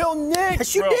didn't kill Nick.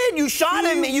 Yes, you bro. did. You shot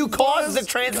him. He You caused the was-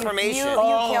 transformation. You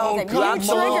killed him. You You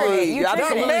absolutely- triggered it. You you triggered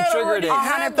absolutely it. triggered it. He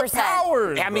had the 100%.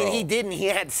 powers, I mean, bro. he didn't. He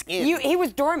had skin. He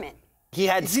was dormant. He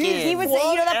had skin. He was. You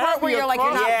know that part where you're like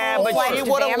you're not yeah, full but she fledged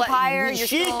would have. vampire. You're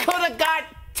She still- could have got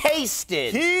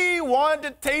tasted. He wanted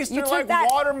to taste You her took like that-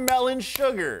 watermelon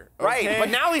sugar. Right, okay? but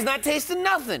now he's not tasting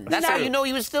nothing. That's how No. you know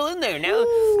he was still in there. Now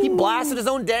he blasted his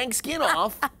own dang skin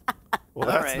off. Well,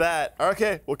 that's right. that.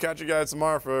 Okay, we'll catch you guys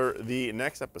tomorrow for the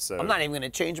next episode. I'm not even gonna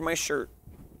change my shirt.